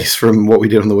 Jace from What We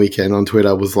Did on the Weekend on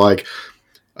Twitter was like,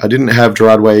 I didn't have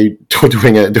Gerard Way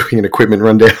doing an equipment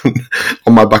rundown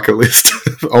on my bucket list,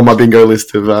 on my bingo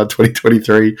list of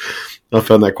 2023. I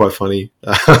found that quite funny.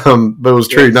 But it was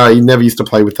true. No, he never used to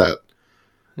play with that.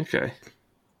 Okay.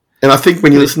 And I think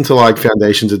when you listen to like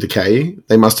Foundations of Decay,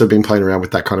 they must have been playing around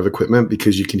with that kind of equipment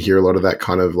because you can hear a lot of that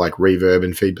kind of like reverb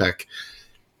and feedback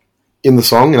in the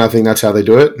song. And I think that's how they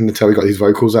do it. And that's how we got his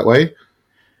vocals that way.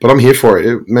 But I'm here for it.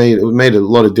 It made a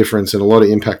lot of difference and a lot of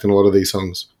impact in a lot of these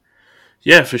songs.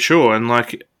 Yeah, for sure. And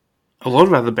like a lot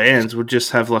of other bands would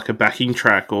just have like a backing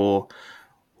track or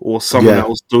someone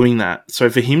else doing that.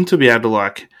 So for him to be able to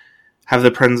like have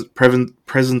the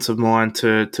presence of mind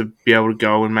to be able to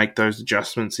go and make those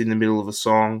adjustments in the middle of a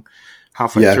song,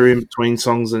 halfway through in between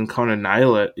songs, and kind of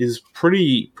nail it is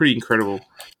pretty incredible.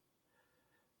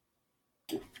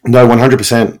 No,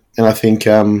 100%. And I think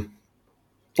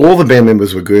all the band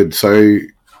members were good. So,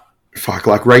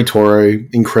 like Ray Toro,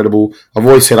 incredible. I've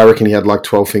always said I reckon he had like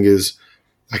 12 fingers,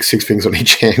 like 6 fingers on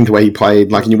each hand the way he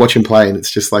played. Like, and you watch him play and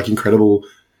it's just like incredible.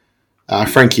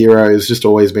 Frank Hero has just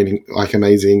always been like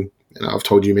amazing. And I've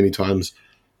told you many times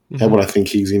what I think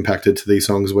he's impacted to these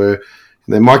songs were.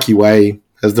 And then Mikey Way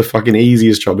has the fucking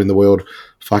easiest job in the world.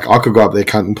 Fuck, I could go up there,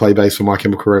 cunt, and play bass for My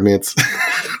Chemical Romance.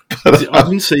 But, I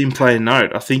didn't see him play a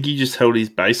note. I think he just held his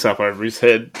bass up over his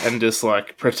head and just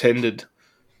like pretended.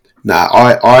 Nah,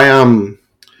 I want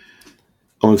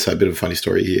to say a bit of a funny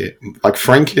story here. Like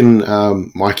Frank and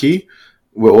Mikey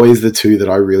were always the two that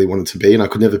I really wanted to be, and I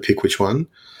could never pick which one.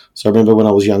 So I remember when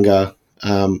I was younger,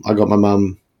 I got my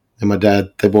mum and my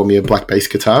dad, they bought me a black bass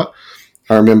guitar.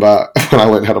 I remember when I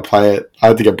learned how to play it, I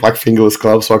had to get black fingerless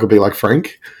gloves so I could be like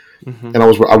Frank. Mm-hmm. And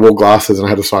I wore glasses and I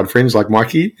had a side fringe like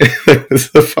Mikey. It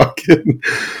was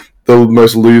the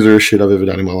most loser shit I've ever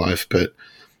done in my life. But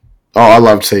I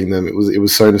loved seeing them. It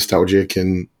was so nostalgic,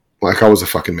 and like I was a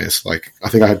fucking mess. Like I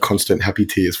think I had constant happy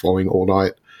tears flowing all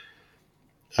night.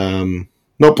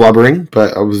 Not blubbering,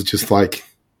 but I was just like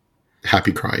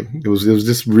happy crying. It was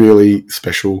just really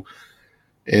special.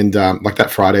 And like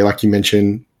that Friday, like you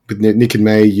mentioned, with Nick and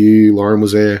May, Lauren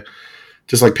was there,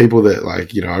 just like people that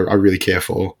like, you know, I really care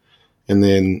for. And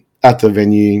then at the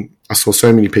venue, I saw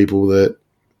so many people that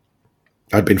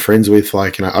I'd been friends with,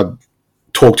 like, and I'd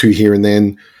talk to here and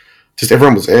then. Just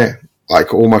everyone was there.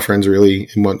 Like all my friends really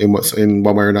in one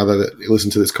way or another that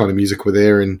listen to this kind of music were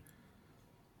there, and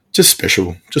just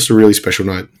special, just a really special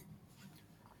night.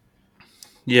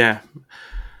 Yeah.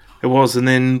 It was, and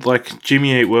then like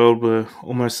Jimmy Eat World were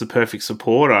almost the perfect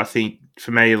support. I think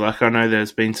for me, like I know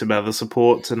there's been some other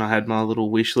supports, and I had my little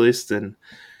wish list. And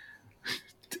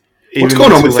what's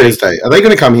going on with Thursday? Are they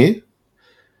going to come here?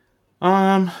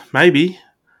 Maybe.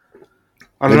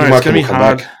 I don't know. It's going to be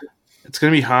hard. Back. It's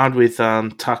going to be hard with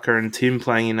Tucker and Tim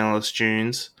playing in Ellis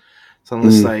Dunes. So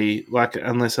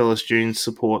unless Ellis Dunes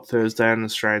support Thursday on the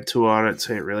Australian tour, I don't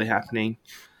see it really happening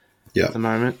at the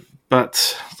moment.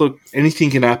 But look, anything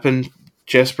can happen.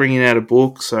 Jeff's bringing out a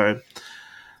book, so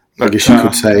I guess you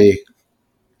could say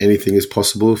anything is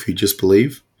possible if you just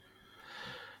believe.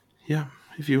 Yeah,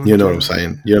 if you want. You know what I'm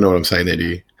saying. You don't know what I'm saying there, do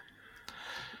you?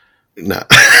 Nah.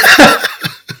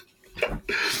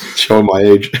 Showing my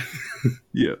age.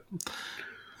 Yeah,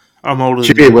 I'm older.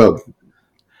 Jimmy Eat World.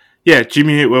 Yeah,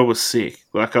 Jimmy Eat World was sick.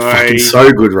 Like fucking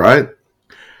so good, right?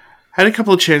 Had a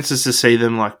couple of chances to see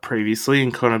them like previously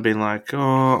and kind of been like,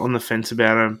 on the fence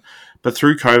about them. But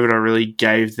through COVID, I really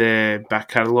gave their back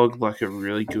catalogue like a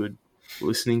really good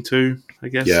listening to, I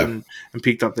guess, and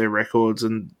picked up their records,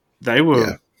 and they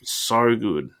were so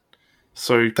good.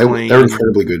 So clean. They're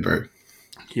incredibly good, bro.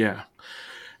 Yeah.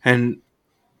 And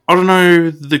I don't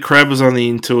know, the crowd was only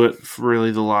into it for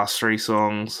really the last 3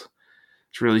 songs.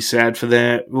 It's really sad for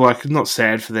them. Like, not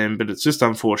sad for them, but it's just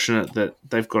unfortunate that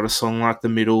they've got a song like The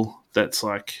Middle that's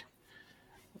like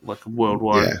a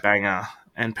worldwide banger,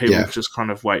 and people just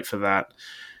kind of wait for that.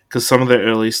 because some of their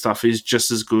early stuff is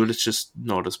just as good. It's just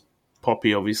not as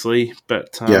poppy, obviously.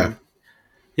 But yeah,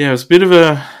 it was a bit of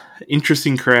a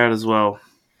interesting crowd as well.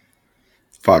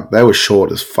 Fuck, they were short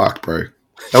as fuck, bro.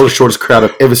 That was the shortest crowd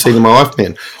I've ever seen in my life,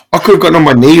 man. I could have gotten on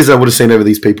my knees. I would have seen over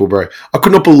these people, bro. I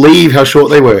could not believe how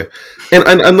short they were.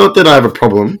 And not that I have a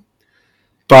problem,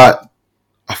 but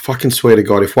I fucking swear to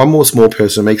God, if one more small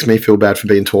person makes me feel bad for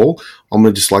being tall, I'm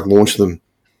going to just like launch them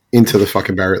into the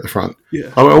fucking barrier at the front.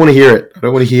 Yeah. I don't want to hear it. I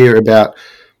don't want to hear about,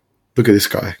 look at this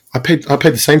guy. I paid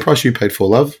the same price you paid for,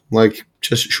 love. Like,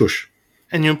 just shush.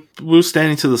 And we were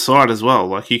standing to the side as well.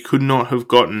 Like, you could not have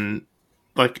gotten,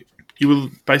 like, you were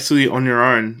basically on your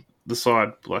own, the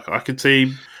side. Like, I could see,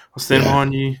 I was standing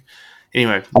behind you.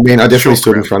 Anyway. I mean, I definitely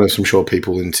stood in front of some short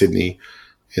people in Sydney,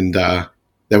 and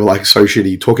they were like so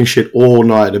shitty, talking shit all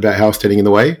night about how I was standing in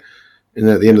the way. And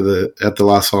at the end of at the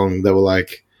last song, they were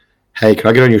like, "Hey, can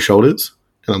I get on your shoulders?"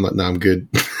 And I'm like, "No, I'm good."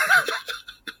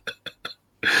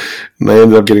 And they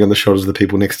ended up getting on the shoulders of the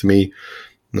people next to me.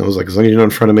 And I was like, as long as you're not in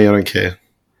front of me, I don't care.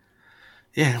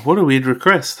 Yeah, what a weird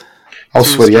request. I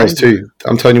was sweaty ass too.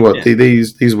 I'm telling you what,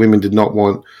 these women did not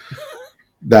want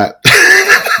that.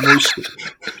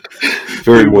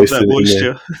 Very moist in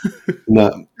moisture.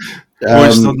 No.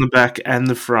 Moist on the back and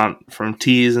the front from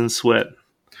tears and sweat.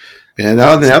 Yeah,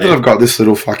 now that I've got this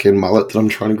little fucking mullet that I'm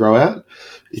trying to grow out,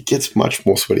 it gets much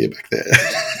more sweatier back there.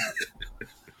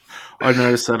 I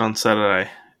noticed that on Saturday.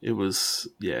 It was,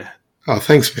 Oh,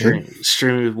 thanks, man.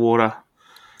 Streaming with water.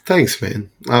 Thanks,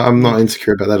 man. I'm not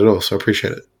insecure about that at all, so I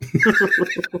appreciate it.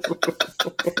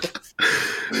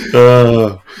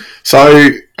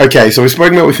 So we've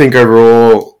spoken about what we think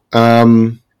overall.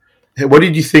 What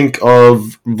did you think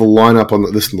of the lineup on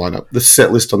the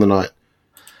set list on the night?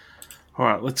 All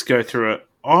right, let's go through it.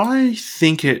 I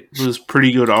think it was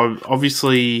pretty good.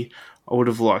 Obviously, I would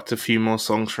have liked a few more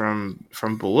songs from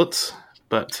Bullets,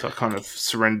 but I kind of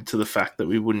surrendered to the fact that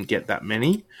we wouldn't get that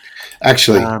many.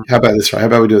 Actually, how about this, right? How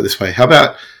about we do it this way?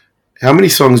 How many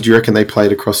songs do you reckon they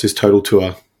played across this total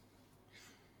tour?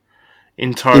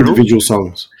 In total? Individual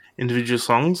songs.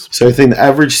 So I think the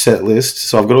average set list,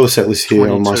 so I've got all the set lists here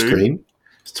 22. On my screen.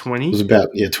 It's 20? It was about,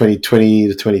 20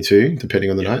 to 22,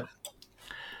 depending on the night.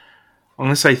 I'm going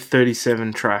to say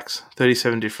 37 tracks,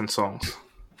 37 different songs.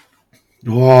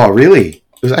 Oh, really?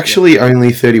 It was actually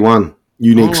only 31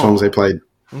 unique songs they played.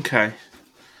 Okay.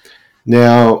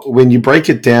 Now, when you break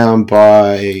it down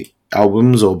by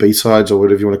albums or B-sides or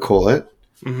whatever you want to call it,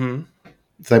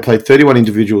 they played 31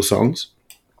 individual songs,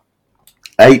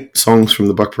 8 songs from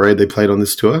the Buck Parade they played on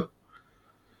this tour,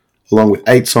 along with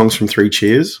 8 songs from Three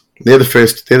Cheers. They're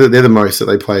the most that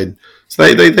they played.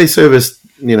 So they serviced,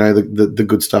 the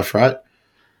good stuff, right?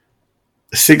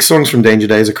 6 songs from Danger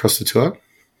Days across the tour.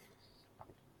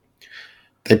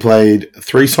 They played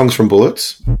 3 songs from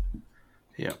Bullets.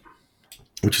 Yeah.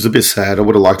 Which is a bit sad. I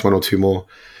would have liked 1 or 2 more.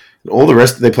 All the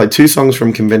rest, they played 2 songs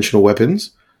from Conventional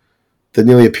Weapons that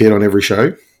nearly appeared on every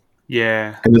show.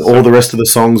 Yeah. And then all the rest of the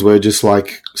songs were just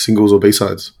like singles or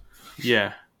B-sides.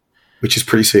 Yeah. Which is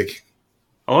pretty sick.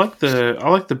 I like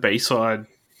the B-side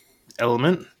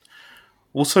element.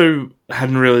 Also,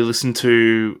 hadn't really listened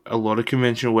to a lot of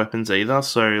Conventional Weapons either.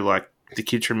 So, like, The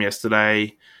Kids From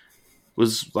Yesterday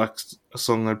was like a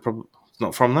song that probably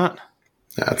not from that.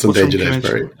 That's on Danger Days,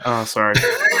 bro. Oh, sorry.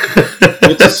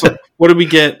 What did we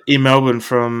get in Melbourne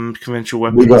from Conventional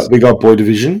Weapons? We got Boy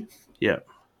Division. Yeah.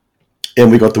 And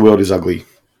we got The World Is Ugly.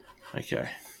 Okay.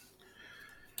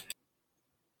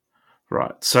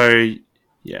 Right. So,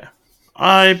 yeah.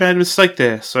 I made a mistake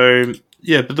there. So,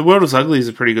 yeah, but The World Is Ugly is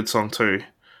a pretty good song too.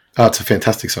 Oh, it's a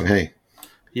fantastic song, hey?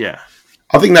 Yeah.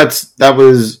 I think that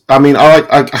was... I mean,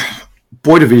 I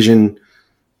Boy Division...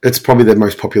 It's probably the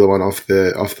most popular one off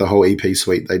the whole EP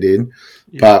suite they did.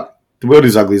 Yeah. But The World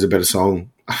Is Ugly is a better song.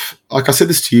 Like, I said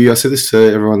this to you. I said this to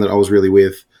everyone that I was really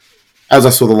with. As I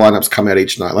saw the lineups come out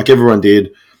each night. Like, everyone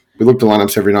did. We looked at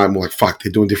lineups every night and we're like, fuck,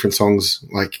 they're doing different songs.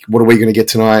 Like, what are we going to get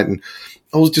tonight? And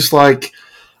I was just like...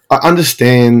 I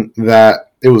understand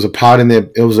that it was a part in there.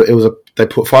 They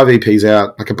put 5 EPs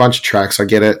out, like a bunch of tracks. I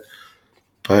get it.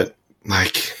 But,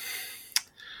 like...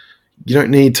 You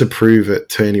don't need to prove it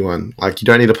to anyone. Like, you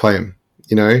don't need to play them,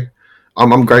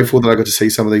 I'm grateful that I got to see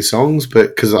some of these songs,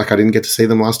 but because, like, I didn't get to see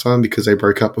them last time because they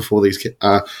broke up before these...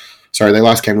 they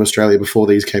last came to Australia before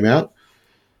these came out.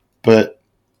 But,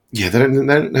 yeah, you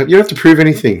don't have to prove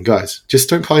anything, guys.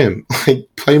 Just don't play them. Like,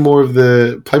 play more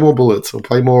Bullets or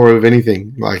play more of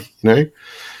anything,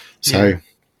 So,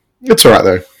 it's all right,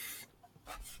 though.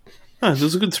 No, it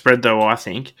was a good spread, though, I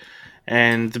think.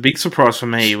 And the big surprise for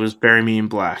me was Bury Me in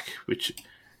Black, which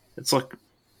it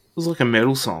was like a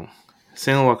metal song. It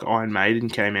sounded like Iron Maiden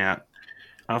came out.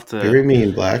 after Bury Me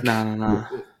in Black. No.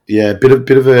 Yeah, bit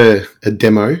of a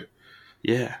demo.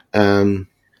 Yeah.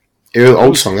 It was an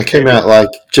old song. It came out like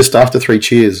just after Three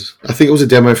Cheers. I think it was a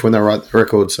demo for when they wrote the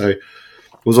record. So it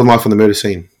was on Life on the Murder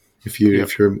Scene. If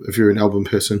you're an album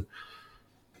person,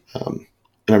 and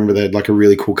I remember they had like a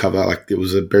really cool cover. Like it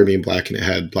was a Bury Me in Black, and it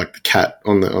had like the cat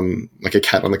on a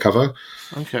cat on the cover.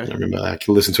 Okay. And I remember I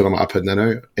could listen to it on my iPod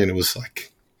Nano, and it was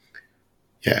like,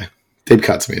 yeah, deep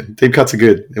cuts, man. Deep cuts are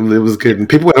good. It was good, and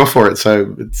people went off for it.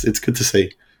 So it's good to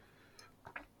see.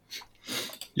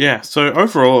 Yeah, so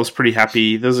overall I was pretty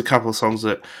happy. There's a couple of songs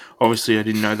that obviously I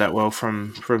didn't know that well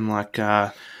from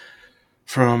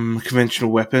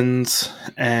Conventional Weapons,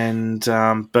 and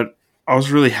but I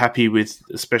was really happy with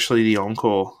especially the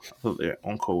encore. I thought the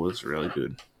encore was really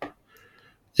good.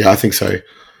 Yeah, I think so.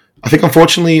 I think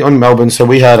unfortunately on Melbourne, so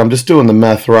we had, I'm just doing the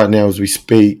math right now as we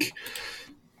speak.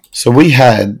 So we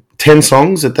had 10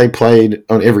 songs that they played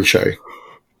on every show.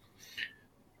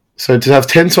 So to have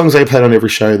 10 songs they played on every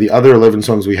show, the other 11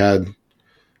 songs we had,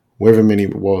 however many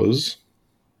it was,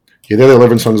 the other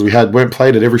 11 songs we had weren't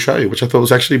played at every show, which I thought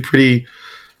was actually pretty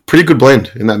good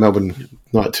blend in that Melbourne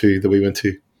night too that we went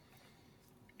to.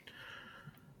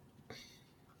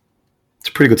 It's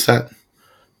a pretty good stat.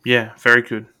 Yeah, very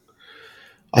good.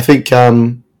 I think,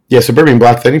 so Bury Me in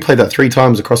Black, they only played that 3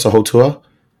 times across the whole tour.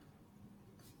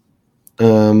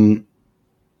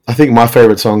 I think my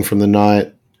favourite song from the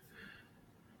night,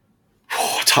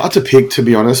 it's hard to pick, to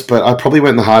be honest, but I probably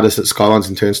went the hardest at Skylines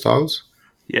and Turnstiles.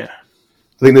 Yeah.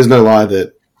 I think there's no lie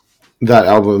that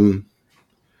album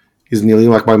is nearly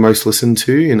like my most listened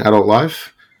to in adult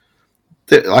life.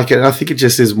 I think it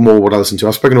just is more what I listen to.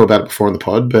 I've spoken about it before on the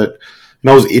pod, but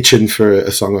I was itching for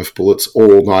a song of Bullets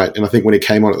all night, and I think when it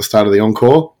came on at the start of the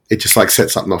encore, it just like set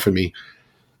something off in me.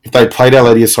 If they played Our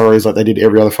Lady of Sorrows like they did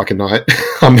every other fucking night,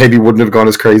 I maybe wouldn't have gone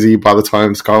as crazy by the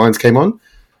time Skylines came on.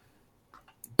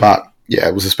 But yeah,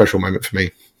 it was a special moment for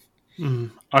me.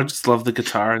 I just love the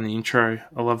guitar in the intro.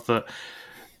 I love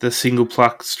the single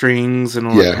pluck strings and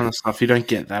all that kind of stuff. You don't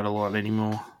get that a lot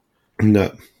anymore.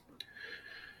 No.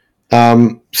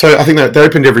 So I think that they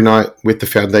opened every night with the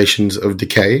Foundations of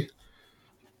Decay,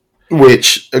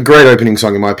 which a great opening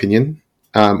song in my opinion.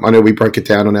 I know we broke it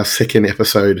down on our second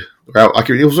episode.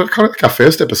 It was kind of like our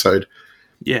first episode.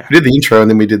 Yeah, we did the intro and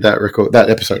then we did that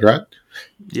episode, right?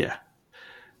 Yeah,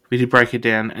 we did break it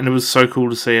down, and it was so cool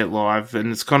to see it live.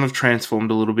 And it's kind of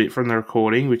transformed a little bit from the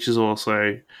recording, which is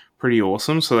also pretty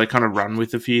awesome. So they kind of run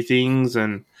with a few things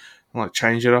and like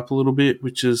change it up a little bit,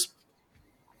 which is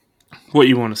what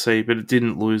you want to see. But it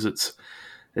didn't lose its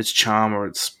charm or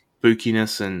its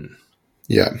spookiness. And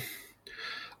yeah,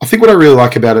 I think what I really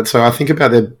like about it. So I think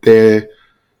about their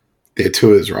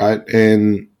tours, right?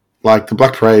 And like the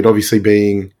Black Parade, obviously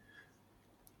being,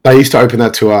 they used to open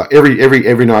that tour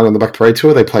every night on the Black Parade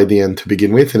tour. They played the end to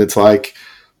begin with, and it's like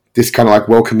this kind of like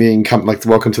welcoming, like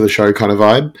welcome to the show kind of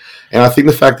vibe. And I think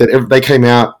the fact that they came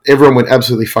out, everyone went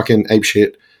absolutely fucking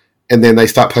apeshit, and then they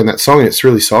start playing that song, and it's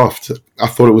really soft. I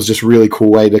thought it was just a really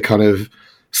cool way to kind of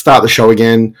start the show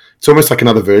again. It's almost like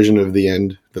another version of the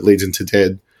end that leads into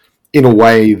Dead, in a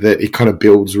way that it kind of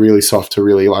builds really soft to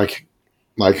really like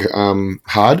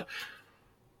hard.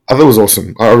 I thought it was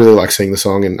awesome. I really like seeing the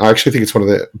song, and I actually think it's one of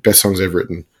the best songs ever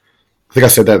written. I think I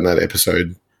said that in that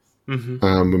episode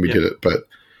when we did it, but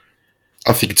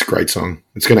I think it's a great song.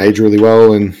 It's going to age really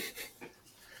well, and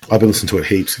I've been listening to it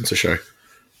heaps since the show.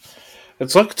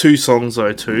 It's like 2 songs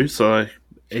though too, so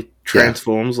it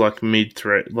transforms like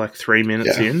 3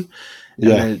 minutes in,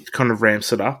 and then it kind of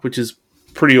ramps it up, which is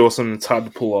pretty awesome. It's hard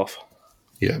to pull off.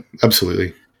 Yeah,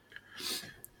 absolutely.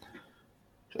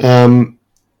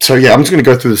 So yeah, I'm just going to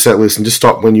go through the set list and just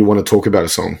stop when you want to talk about a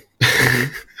song.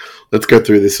 Let's go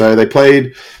through this. So they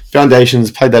played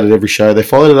Foundations, played that at every show. They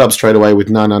followed it up straight away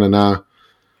with Na Na Na Na.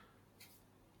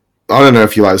 I don't know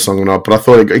if you like the song or not, but I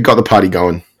thought it got the party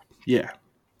going. Yeah.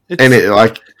 It's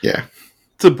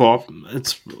a bop.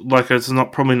 It's like, it's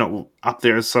probably not up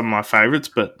there as some of my favourites,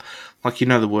 but like,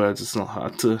 the words, it's not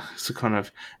hard to kind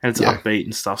of, and it's upbeat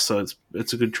and stuff, so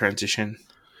it's a good transition.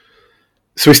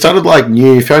 So we started like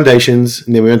new Foundations,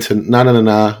 and then we went to Na Na Na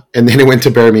Na, and then it went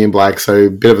to Bury Me in Black, so a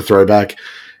bit of a throwback.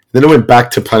 Then it went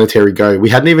back to Planetary Go. We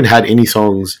hadn't even had any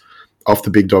songs off the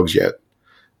Big Dogs yet.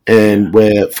 And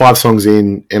we're 5 songs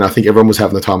in, and I think everyone was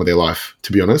having the time of their life,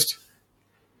 to be honest.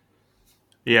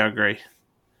 Yeah, I agree.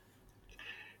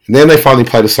 And then they finally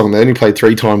played a song they only played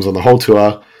 3 times on the whole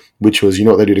tour, which was You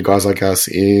Know What They Do to Guys Like Us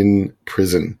in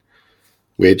Prison,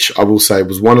 which I will say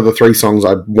was one of the 3 songs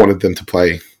I wanted them to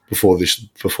play before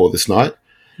this night.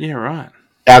 Yeah, right.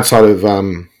 Outside of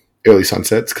Early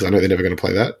Sunsets, because I know they're never going to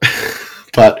play that.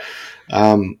 But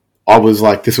I was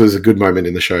like, this was a good moment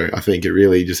in the show. I think it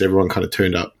really just everyone kind of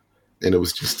turned up, and it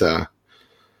was just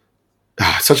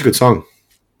such a good song.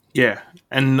 Yeah,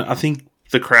 and I think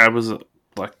the crowd was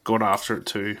like got after it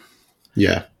too.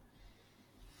 Yeah.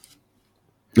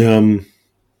 Yeah,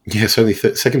 it's only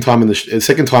second time in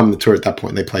the tour at that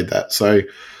point they played that, so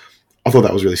I thought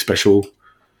that was really special.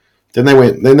 Then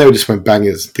they just went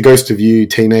bangers. The Ghost of You,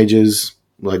 Teenagers,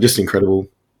 like just incredible.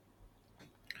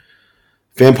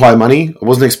 Vampire Money, I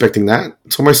wasn't expecting that.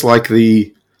 It's almost like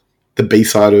the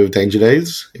B-side of Danger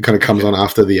Days. It kind of comes on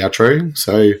after the outro,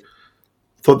 so I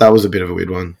thought that was a bit of a weird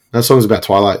one. That song's about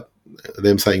Twilight,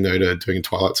 them saying no to doing a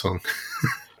Twilight song.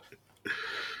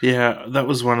 Yeah, that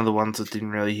was one of the ones that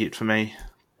didn't really hit for me.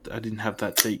 I didn't have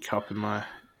that deep cup in my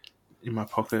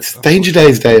pocket. It's Danger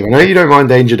Days, Dave. I know you don't mind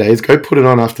Danger Days. Go put it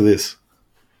on after this.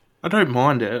 I don't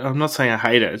mind it. I'm not saying I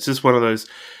hate it. It's just one of those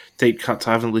deep cuts.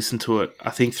 I haven't listened to it. I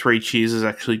think Three Cheers has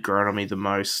actually grown on me the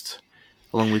most,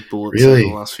 along with Bullets over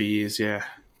the last few years. Yeah.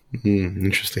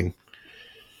 Interesting.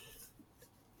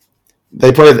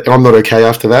 They played I'm Not Okay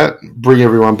after that, Bring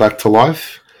Everyone Back to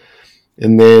Life.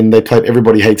 And then they played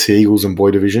Everybody Hates the Eagles and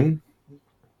Boy Division,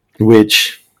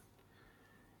 which,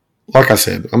 like I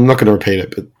said, I'm not going to repeat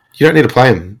it, but you don't need to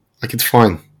play them. Like, it's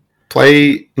fine.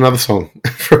 Play another song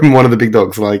from one of the big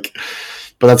dogs. Like,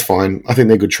 but that's fine. I think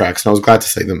they're good tracks, and I was glad to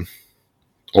see them,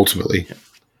 ultimately. Yeah.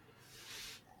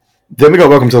 Then we got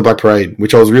Welcome to the Black Parade,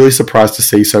 which I was really surprised to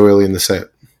see so early in the set.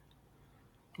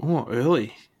 Oh,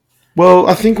 early? Well,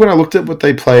 I think when I looked at what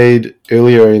they played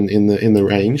earlier in the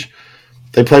range,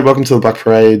 they played Welcome to the Black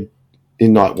Parade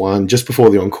in night one, just before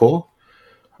the encore.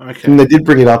 Okay. And they did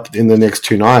bring it up in the next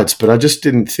two nights, but I just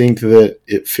didn't think that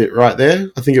it fit right there.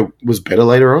 I think it was better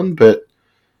later on, but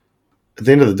at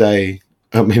the end of the day,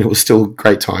 I mean, it was still a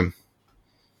great time.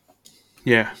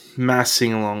 Yeah, mass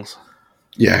sing-alongs.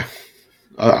 Yeah.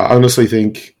 I honestly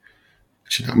think...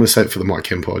 I'm going to say it for the Mike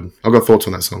Kemp pod. I've got thoughts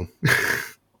on that song.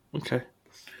 Okay.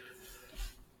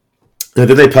 Now,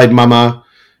 then they played Mama,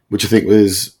 which I think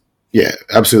was,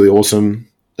 absolutely awesome.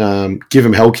 Give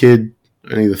 'Em Hell Kid,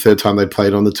 only the third time they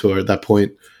played on the tour at that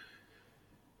point.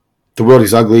 The World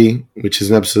Is Ugly, which is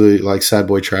an absolute sad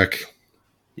boy track.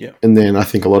 Yeah. And then I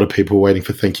think a lot of people were waiting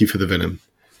for Thank You for the Venom,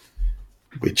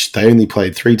 which they only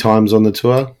played 3 times on the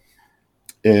tour.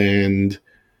 And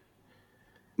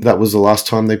that was the last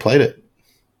time they played it.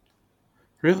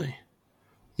 Really?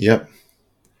 Yep.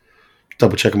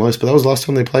 Double check on my list, but that was the last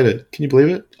time they played it. Can you believe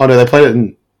it? Oh, no, they played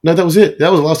it. No, that was it.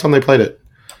 That was the last time they played it.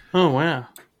 Oh, wow.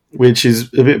 Which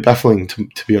is a bit baffling,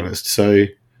 to be honest. So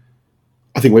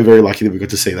I think we're very lucky that we got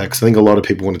to see that, because I think a lot of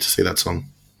people wanted to see that song.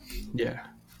 Yeah.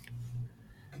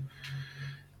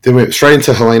 Then we went straight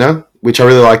into Helena, which I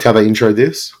really liked how they introed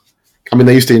this. I mean,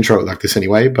 they used to intro it like this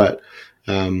anyway, but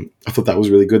I thought that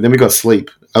was really good. Then we got Sleep,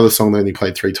 another song they only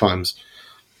played 3 times,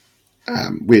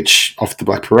 which, off the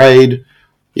Black Parade,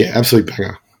 absolute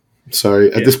banger. So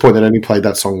at this point, they'd only played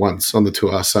that song once on the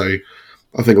tour, so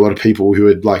I think a lot of people who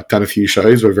had done a few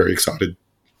shows were very excited.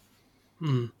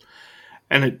 And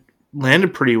it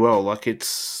landed pretty well.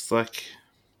 It's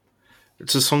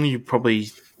a song you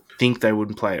probably think they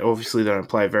wouldn't play. Obviously, they don't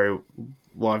play it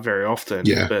live very often.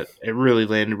 Yeah. But it really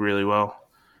landed really well.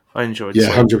 I enjoyed it.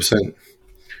 Yeah, 100%.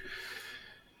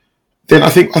 Then I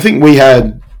think we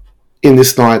had, in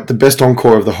this night, the best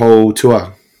encore of the whole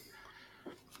tour.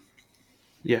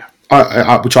 Yeah.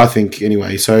 Which I think,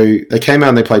 anyway. So they came out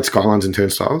and they played Skylines and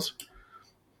Turnstiles,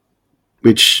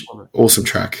 which, awesome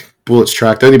track. Bullets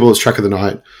track, the only Bullets track of the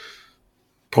night.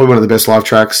 Probably one of the best live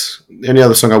tracks. Any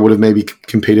other song I would have maybe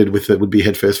competed with it would be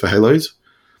Headfirst for Halos,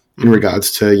 in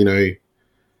regards to,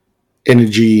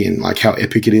 energy and how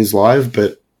epic it is live,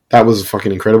 but that was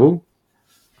fucking incredible.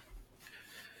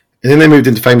 And then they moved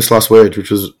into Famous Last Words,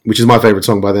 which is my favourite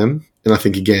song by them. And I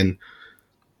think, again,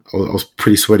 I was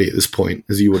pretty sweaty at this point,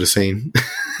 as you would have seen.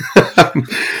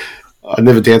 I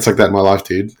never danced like that in my life,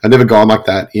 dude. I never gone like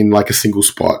that in a single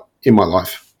spot in my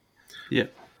life. Yeah.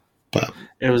 But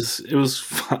it was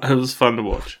fun to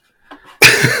watch.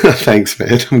 Thanks,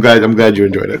 man. I'm glad you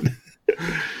enjoyed it.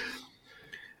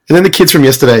 And then the Kids from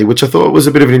Yesterday, which I thought was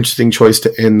a bit of an interesting choice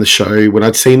to end the show when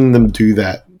I'd seen them do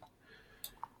that.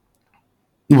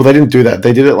 Well, they didn't do that.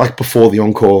 They did it before the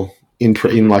encore in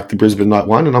the Brisbane night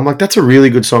one, and I'm like, that's a really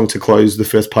good song to close the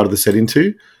first part of the set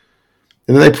into.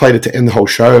 And then they played it to end the whole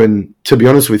show, and to be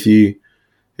honest with you,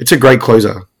 it's a great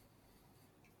closer.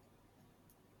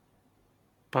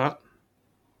 But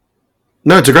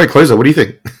no, it's a great closer. What do you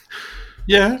think?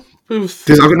 Yeah, I've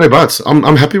got no buts.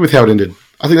 I'm happy with how it ended.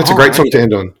 I think that's a great song to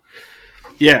end on.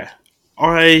 Yeah,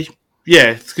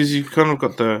 it's because you've kind of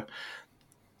got the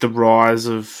rise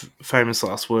of Famous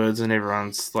Last Words, and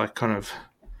everyone's kind of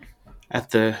at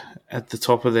the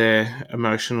top of their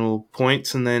emotional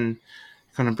points, and then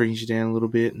kind of brings you down a little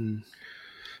bit.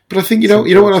 But I think you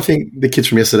know what I think the Kids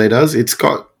from Yesterday does. It's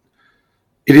not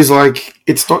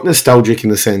nostalgic in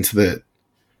the sense that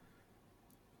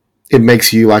it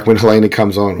makes you like when Helena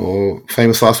comes on, or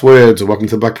Famous Last Words, or Welcome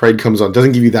to the Black Parade comes on. It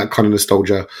doesn't give you that kind of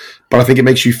nostalgia, but I think it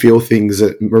makes you feel things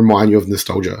that remind you of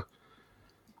nostalgia.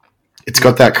 It's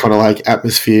got that kind of like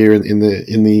atmosphere in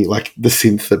the like the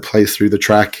synth that plays through the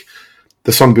track.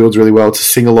 The song builds really well. It's a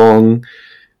sing along.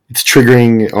 It's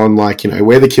triggering on like,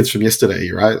 we're the kids from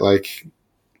yesterday, right? Like,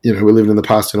 we're living in the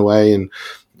past in a way, and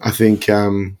I think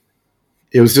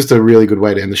it was just a really good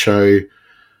way to end the show.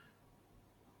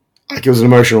 Like, it was an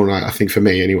emotional night, I think, for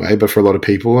me anyway, but for a lot of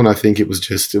people, and I think it was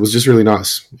just really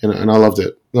nice, and I loved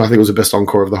it. And I think it was the best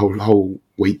encore of the whole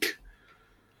week.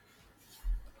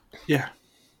 Yeah.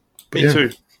 Me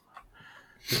too.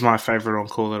 It's my favourite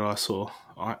encore that I saw.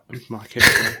 I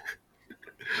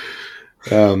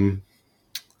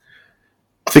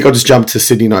think I'll just jump to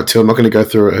Sydney night too. I'm not going to go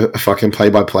through a fucking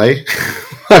play-by-play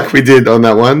like we did on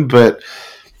that one, but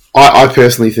I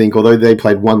personally think, although they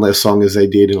played one less song as they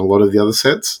did in a lot of the other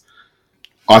sets,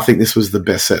 I think this was the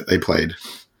best set they played.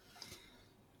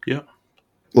 Yeah.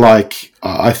 Like,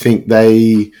 I think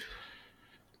we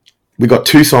got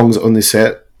 2 songs on this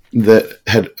set that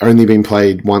had only been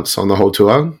played once on the whole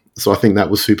tour. So I think that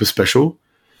was super special.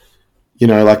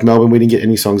 Like Melbourne, we didn't get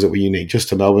any songs that were unique just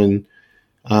to Melbourne.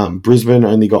 Brisbane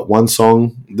only got 1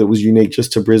 song that was unique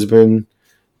just to Brisbane.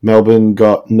 Melbourne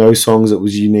got no songs that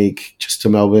was unique just to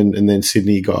Melbourne. And then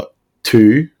Sydney got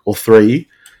 2 or 3,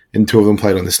 and 2 of them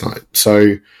played on this night.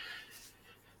 So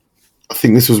I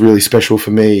think this was really special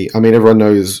for me. I mean, everyone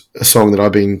knows a song that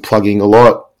I've been plugging a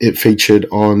lot. It featured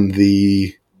on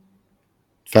the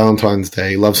Valentine's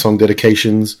Day love song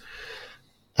dedications.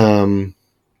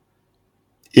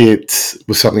 It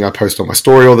was something I post on my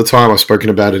story all the time. I've spoken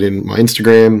about it in my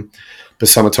Instagram. But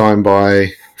Summertime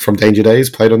from Danger Days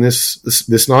played on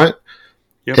this night.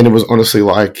 Yep. And it was honestly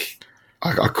like,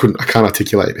 I can't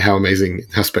articulate how amazing,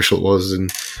 how special it was.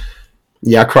 And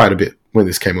yeah, I cried a bit when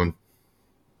this came on.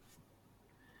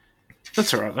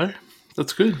 That's all right though.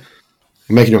 That's good.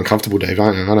 I'm making you uncomfortable, Dave.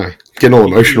 I know. Getting all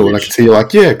emotional, and I can see you're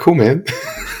like, yeah, cool, man.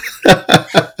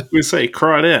 We say,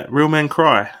 cry it out. Real men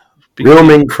cry. Real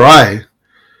men cry.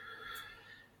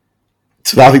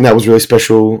 So I think that was really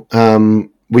special.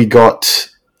 We got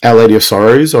Our Lady of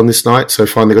Sorrows on this night, so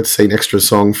finally got to see an extra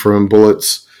song from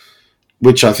Bullets,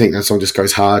 which I think that song just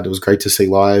goes hard. It was great to see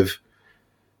live.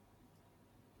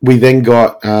 We then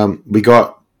got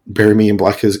Bury Me in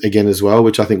Black again as well,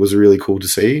 which I think was really cool to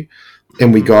see.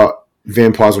 And we got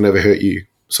Vampires Will Never Hurt You.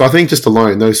 So I think just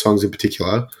alone, those songs in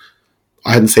particular,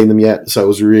 I hadn't seen them yet, so it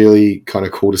was really kind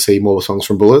of cool to see more songs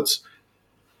from Bullets.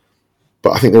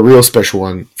 But I think the real special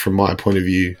one, from my point of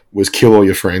view, was Kill All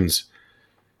Your Friends,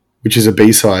 which is a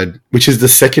B-side, which is the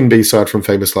second B-side from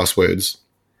Famous Last Words.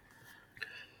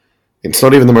 It's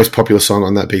not even the most popular song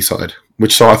on that B-side,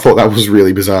 so I thought that was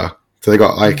really bizarre. So they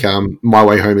got like My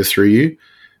Way Home Is Through You,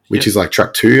 which is like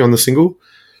track 2 on the single,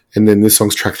 and then this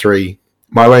song's track 3.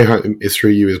 My Way Home Is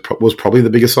Through You was probably the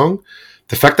biggest song.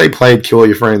 The fact they played Kill All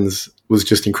Your Friends was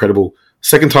just incredible.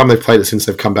 Second time they've played it since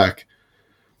they've come back.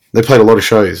 They played a lot of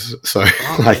shows, so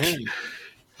I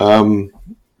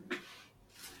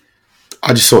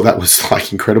just thought that was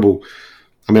like incredible.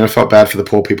 I mean, I felt bad for the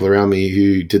poor people around me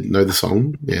who didn't know the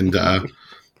song, and I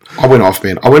went off,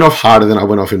 man. I went off harder than I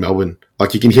went off in Melbourne.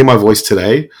 Like, you can hear my voice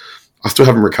today. I still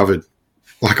haven't recovered.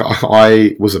 Like,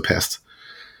 I was a pest.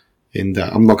 And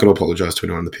I'm not going to apologise to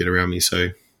anyone in the pit around me, so...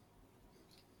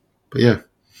 But, yeah.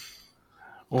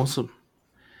 Awesome.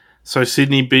 So,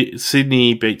 Sydney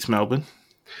beats Melbourne.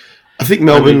 I think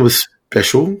Melbourne was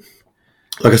special.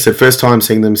 Like I said, first time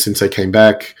seeing them since they came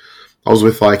back. I was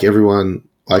with, like, everyone,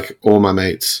 like, all my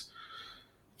mates.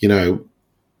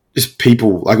 Just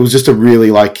people. Like, it was just a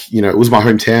really, like, it was my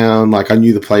hometown. Like, I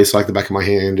knew the place like the back of my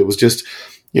hand. It was just,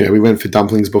 we went for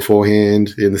dumplings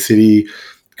beforehand in the city.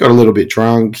 Got a little bit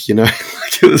drunk,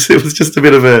 Like, it was just a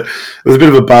bit of a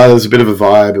buzz, a bit of a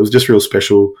vibe. It was just real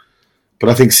special. But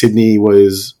I think Sydney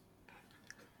was,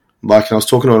 like, and I was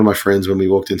talking to one of my friends when we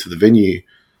walked into the venue,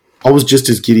 I was just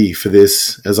as giddy for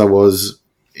this as I was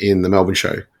in the Melbourne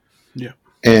show. Yeah.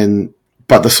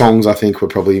 But the songs, I think, were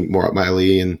probably more up my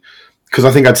alley, and because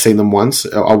I think I'd seen them once,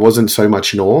 I wasn't so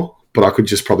much in awe, but I could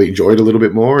just probably enjoy it a little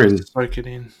bit more and soak it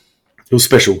in. It was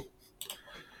special.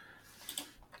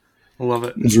 I love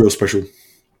it. It was real special.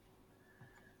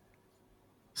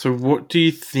 So what do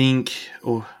you think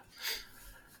was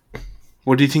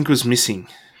missing?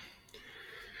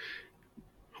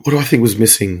 What do I think was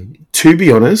missing? To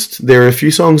be honest, there are a few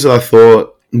songs that I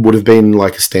thought would have been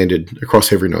like a standard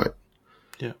across every night.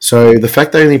 Yeah. So the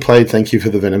fact they only played "Thank You for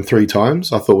the Venom" 3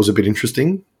 times, I thought was a bit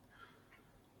interesting.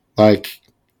 Like,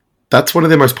 that's one of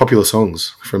their most popular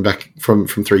songs from back from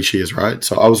 3 Cheers, right?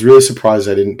 So I was really surprised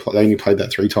they only played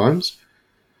that 3 times.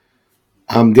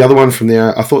 The other one from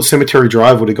there, I thought "Cemetery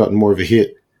Drive" would have gotten more of a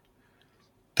hit.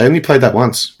 They only played that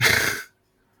once.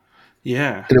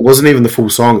 Yeah. And it wasn't even the full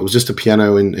song. It was just a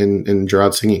piano and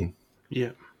Gerard singing.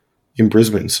 Yeah. In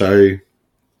Brisbane. So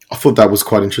I thought that was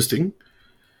quite interesting.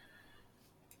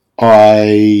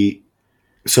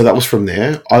 So that was from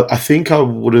there. I think I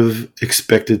would have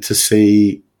expected to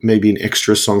see maybe an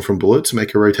extra song from Bullets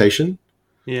make a rotation.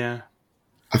 Yeah.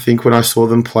 I think when I saw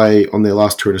them play on their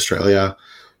last tour in Australia,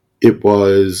 it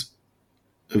was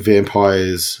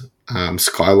Vampires,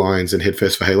 Skylines, and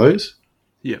Headfirst for Halos.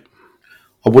 Yeah.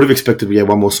 I would have expected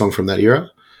one more song from that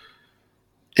era.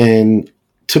 And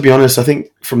to be honest, I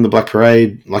think from the Black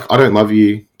Parade, like "I Don't Love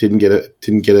You" didn't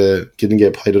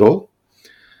get played at all.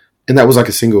 And that was like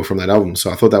a single from that album,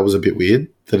 so I thought that was a bit weird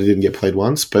that it didn't get played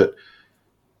once. But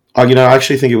I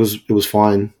actually think it was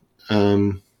fine.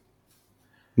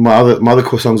 My other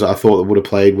core songs that I thought that would have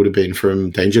played would have been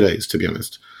from Danger Days, to be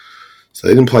honest. So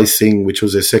they didn't play "Sing," which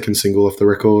was their second single off the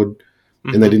record,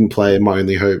 and they didn't play "My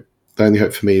Only Hope." "The Only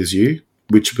Hope for Me Is You,"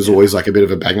 which was always like a bit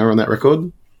of a banger on that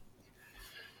record.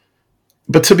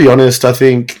 But to be honest, I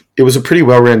think it was a pretty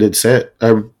well-rounded set,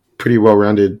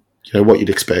 what you'd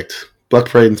expect. Black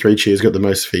Parade and 3 Cheers got the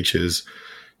most features.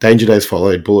 Danger Days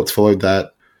followed. Bullets followed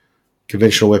that.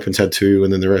 Conventional Weapons had 2,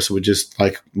 and then the rest were just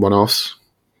like one-offs.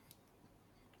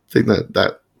 I think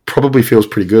that probably feels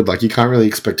pretty good. Like, you can't really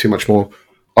expect too much more,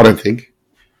 I don't think.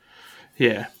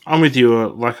 Yeah, I'm with you.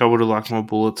 Like, I would have liked more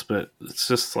Bullets, but it's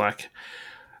just like,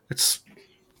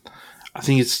 I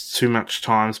think it's too much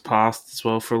time's passed as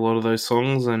well for a lot of those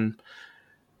songs, and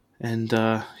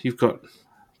you've got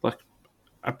like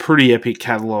a pretty epic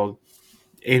catalogue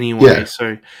anyway. Yeah.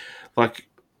 So, like,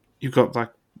 you've got like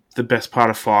the best part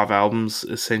of 5 albums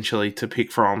essentially to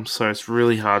pick from. So it's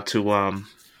really hard to.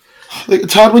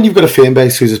 It's hard when you've got a fan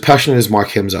base who's as passionate as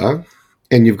Mike Hems are,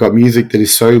 and you've got music that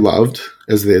is so loved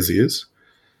as theirs is,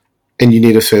 and you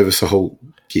need to service a whole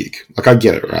gig. Like, I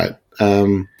get it, right?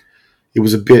 It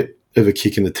was a bit of a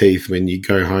kick in the teeth when you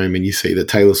go home and you see that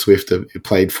Taylor Swift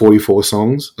played 44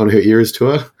 songs on her Eras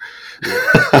tour.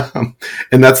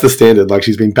 And that's the standard. Like,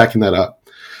 she's been backing that up.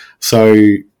 So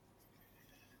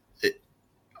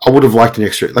I would have liked an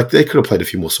extra. Like, they could have played a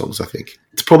few more songs, I think.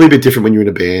 It's probably a bit different when you're in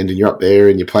a band and you're up there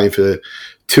and you're playing for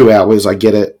 2 hours. I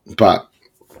get it, but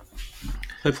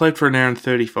they played for 1 hour and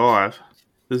 35.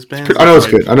 There's bands. I know it's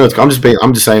good.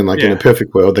 I'm just saying, like, in a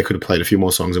perfect world, they could have played a few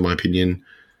more songs, in my opinion.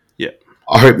 Yeah.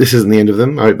 I hope this isn't the end of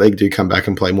them. I hope they do come back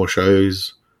and play more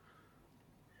shows.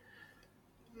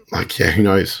 Like, yeah, who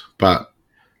knows? But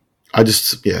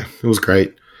it was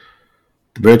great.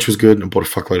 The merch was good. I bought a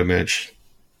fuckload of merch.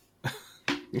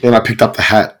 And I picked up the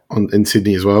hat in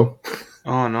Sydney as well.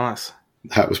 Oh, nice.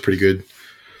 The hat was pretty good.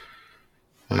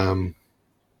 Yeah,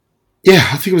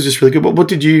 I think it was just really good. What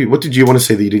did you want to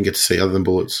see that you didn't get to see other than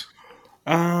Bullets?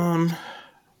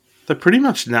 They pretty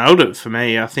much nailed it for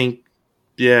me. I think,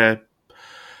 yeah.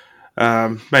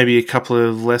 Maybe a couple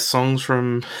of less songs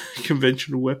from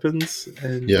Conventional Weapons.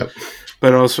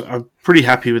 But I'm pretty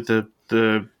happy with the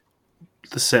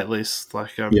set list.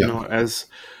 Like, I'm not as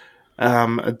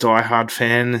a diehard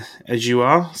fan as you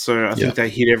are, so I think they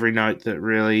hit every note that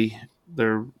they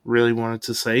really wanted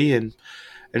to see, and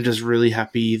just really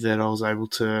happy that I was able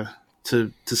to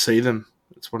see them.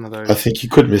 It's one of those. I think you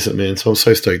could miss it, man. So I'm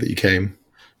so stoked that you came.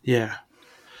 Yeah,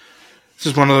 it's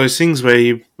just one of those things where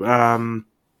you, I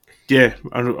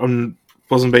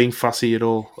wasn't being fussy at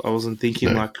all. I wasn't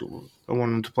thinking like I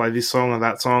wanted to play this song or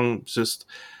that song. Just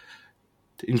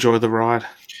enjoy the ride.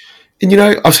 And,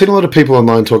 I've seen a lot of people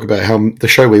online talk about how the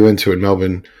show we went to in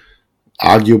Melbourne,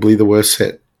 arguably the worst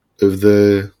set of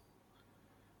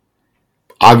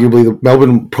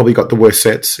Melbourne probably got the worst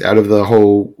sets out of the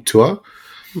whole tour,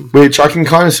 which I can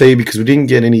kind of see because we didn't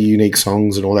get any unique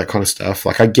songs and all that kind of stuff.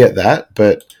 Like, I get that,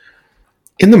 but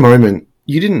in the moment,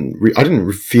 I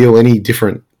didn't feel any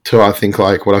different to, I think,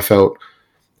 like what I felt,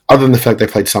 other than the fact they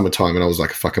played Summertime and I was like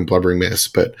a fucking blubbering mess.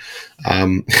 But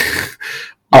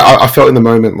I felt in the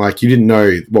moment like you didn't know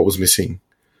what was missing.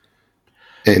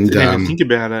 And didn't even think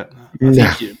about it.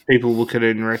 I think people look at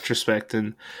it in retrospect,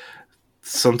 and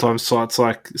sometimes sites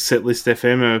like Setlist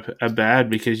FM are bad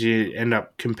because you end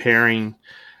up comparing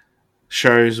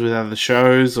shows with other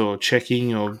shows, or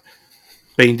checking, or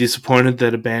being disappointed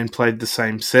that a band played the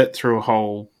same set through a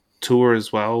whole tour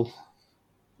as well.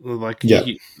 Like,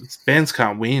 bands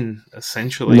can't win,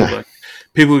 essentially. Like,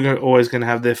 people are always going to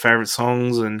have their favourite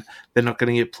songs and they're not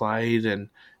going to get played and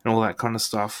all that kind of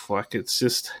stuff. Like, it's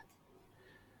just,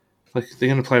 like, they're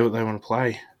going to play what they want to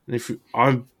play. And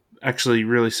I'm actually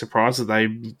really surprised that they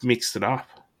mixed it up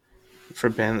for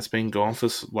a band that's been gone for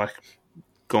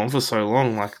so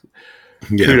long. Like,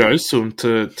 kudos to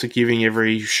them to giving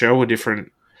every show a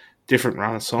different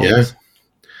run of songs. Yeah.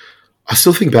 I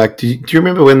still think back. Do you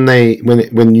remember when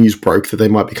news broke that they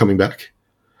might be coming back?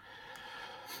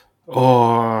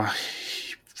 Oh,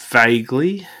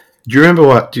 vaguely. Do you remember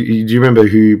what? Do you remember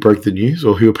who broke the news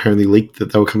or who apparently leaked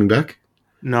that they were coming back?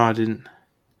 No, I didn't.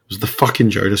 It was the fucking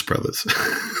Jonas Brothers.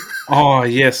 Oh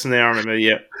yes, now I remember.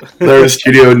 Yeah, they're in a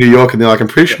studio in New York, and they're like, "I'm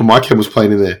pretty sure Mike was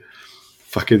playing in there."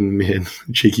 Fucking man,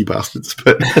 cheeky bastards.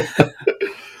 But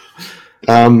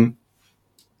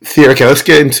okay, let's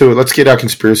get into it. Let's get our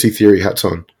conspiracy theory hats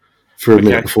on for a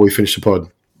minute before we finish the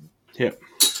pod. Yep.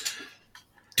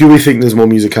 Do we think there's more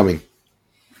music coming?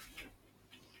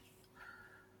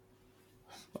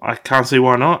 I can't see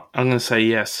why not. I'm going to say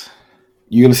yes.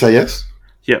 You're going to say yes?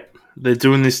 Yep. They're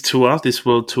doing this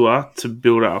world tour, to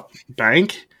build up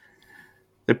bank.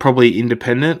 They're probably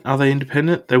independent. Are they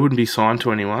independent? They wouldn't be signed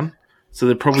to anyone. So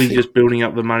they're probably just building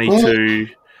up the money to...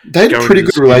 They had a pretty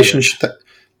good relationship.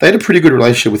 They had a pretty good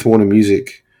relationship with Warner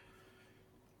Music.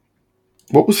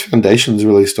 What was Foundations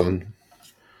released on?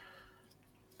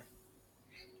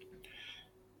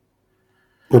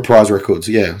 Reprise Records,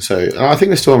 yeah. So I think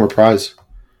they're still on Reprise.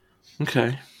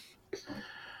 Okay.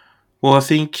 Well, I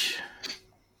think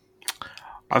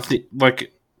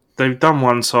like they've done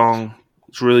one song.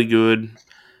 It's really good.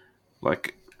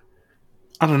 Like,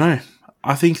 I don't know.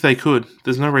 I think they could.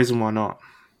 There's no reason why not.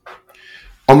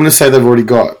 I'm going to say they've already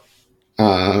got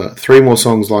 3 more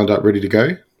songs lined up ready to go.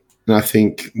 And I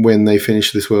think when they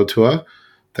finish this world tour,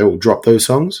 they will drop those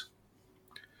songs.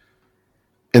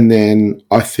 And then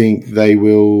I think they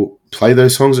will play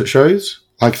those songs at shows,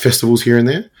 like festivals here and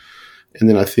there. And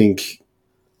then I think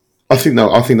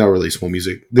they'll release more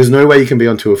music. There's no way you can be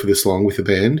on tour for this long with a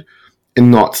band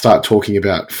and not start talking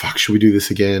about, fuck, should we do this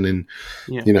again? And,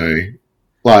 you know,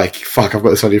 like, fuck, I've got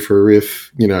this idea for a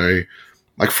riff. You know,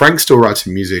 like Frank still writes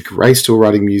music. Ray's still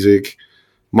writing music.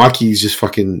 Mikey's just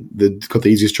got the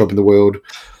easiest job in the world.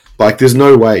 Like, there's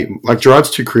no way. Like,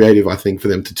 Gerard's too creative, I think, for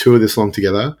them to tour this long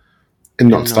together and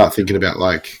not start thinking about,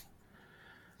 like,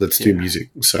 let's do music.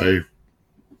 So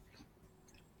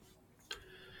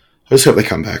I just hope they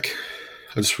come back.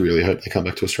 I just really hope they come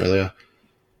back to Australia.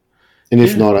 And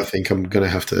if not, I think I'm going to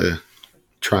have to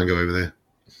try and go over there.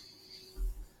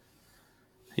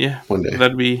 Yeah. One day.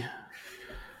 That'd be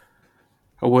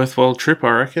a worthwhile trip,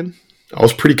 I reckon. I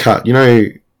was pretty cut. You know,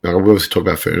 we obviously talk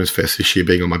about Furnace Fest this year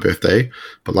being on my birthday,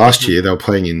 but last year they were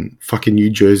playing in fucking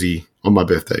New Jersey on my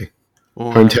birthday.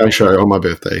 Oh, hometown show on my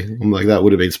birthday. I'm like, that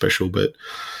would have been special, but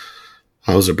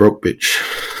I was a broke bitch.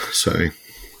 So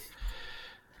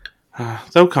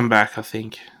they'll come back, I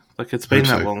think. Like, it's been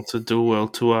that long to do a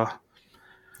world tour.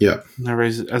 Yeah. No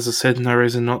reason, as I said, no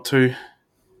reason not to.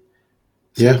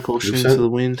 Yeah. Caution into the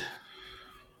wind.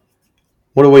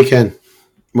 What a weekend.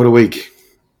 What a week.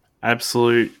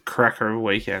 Absolute cracker of a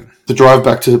weekend. The drive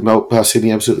back to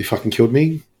Sydney absolutely fucking killed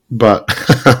me, but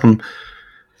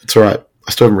it's all right.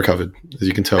 I still haven't recovered, as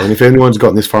you can tell. And if anyone's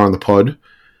gotten this far on the pod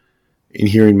in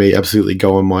hearing me absolutely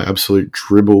go on my absolute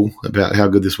dribble about how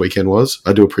good this weekend was,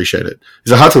 I do appreciate it.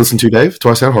 Is it hard to listen to, Dave? Do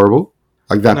I sound horrible?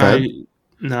 Like that bad?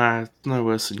 No, no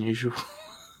worse than usual.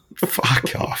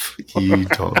 Fuck off, you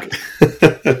dog.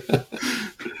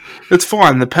 It's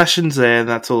fine. The passion's there, and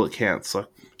that's all that counts. Like,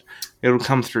 it'll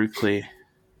come through clear.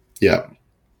 Yeah.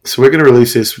 So we're going to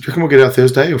release this. Do you reckon we'll get it out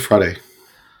Thursday or Friday?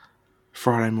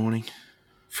 Friday morning.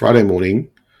 Friday morning.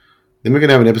 Then we're going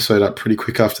to have an episode up pretty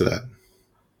quick after that.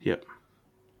 Yep.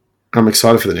 I'm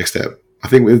excited for the next step. I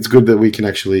think it's good that we can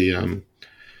actually,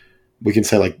 we can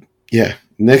say like, yeah,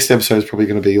 next episode is probably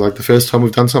going to be like the first time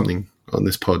we've done something on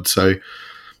this pod. So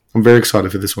I'm very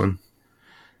excited for this one.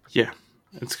 Yeah,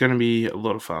 it's going to be a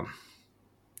lot of fun.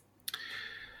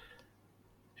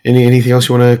 Anything else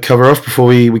you want to cover off before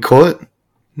we call it?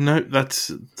 No,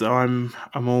 I'm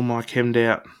all my chemmed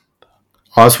out.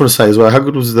 I just want to say as well, how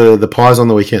good was the pies on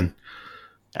the weekend?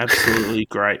 Absolutely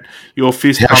great. Your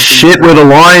fist pumping. How shit were the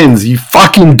Lions, you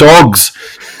fucking dogs.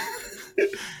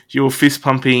 Your fist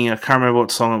pumping, I can't remember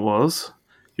what song it was.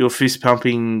 Your fist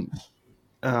pumping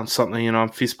something, and I'm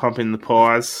fist pumping the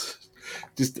pies.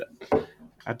 Just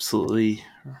absolutely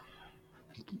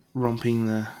romping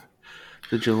the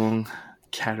Geelong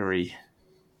cattery.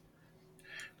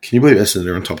 Can you believe Essendon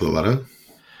are on top of the ladder?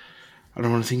 I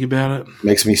don't want to think about it.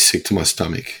 Makes me sick to my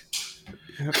stomach.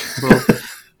 Yep. Well,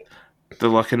 They're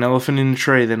like an elephant in a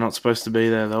tree. They're not supposed to be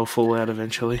there. They'll fall out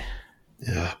eventually.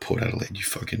 Yeah, Port Adelaide, you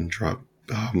fucking drunk.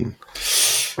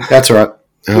 That's all right.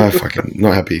 Fucking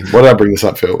not happy. Why did I bring this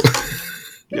up, Phil?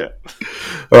 Yeah.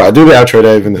 All right, do the outro,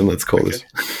 Dave, and then let's call this.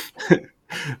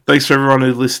 Thanks for everyone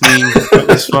who's listening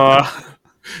this far.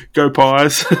 Go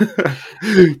Pies.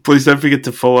 Please don't forget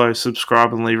to follow,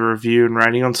 subscribe, and leave a review and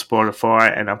rating on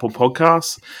Spotify and Apple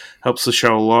Podcasts. Helps the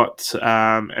show a lot,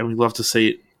 and we'd love to see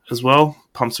it as well.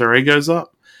 Pumps our egos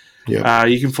up. Yeah.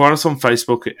 You can find us on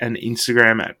Facebook and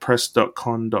Instagram at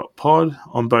press.con.pod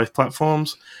on both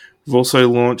platforms. We've also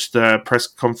launched the Press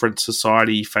Conference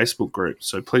Society Facebook group,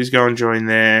 so please go and join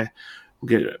there.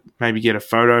 We'll maybe get a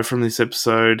photo from this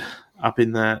episode up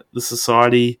in the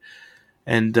society.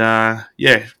 And,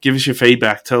 give us your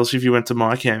feedback. Tell us if you went to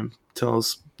MyCam. Tell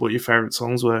us what your favourite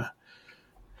songs were.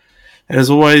 And as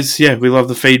always, we love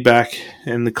the feedback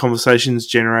and the conversations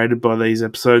generated by these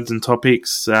episodes and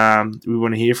topics. We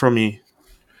want to hear from you.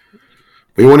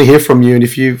 We want to hear from you. And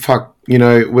if you,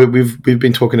 we've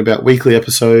been talking about weekly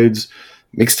episodes,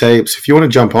 mixtapes. If you want to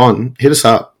jump on, hit us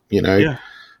up,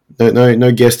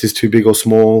 No guest is too big or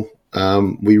small.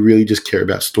 We really just care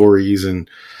about stories and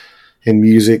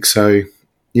music. So,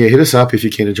 hit us up if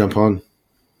you're keen to jump on.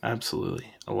 Absolutely.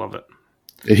 I love it.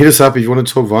 And hit us up if you want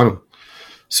to talk vinyl.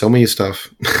 Sell me your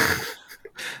stuff.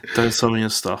 Don't sell me your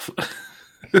stuff.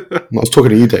 I was talking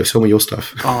to you, Dave. Sell me your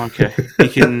stuff. Oh, okay. You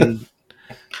can...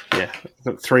 I've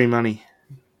got 3 money.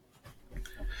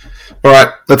 All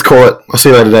right, let's call it. I'll see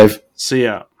you later, Dave. See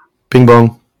ya. Bing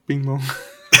bong. Bing bong.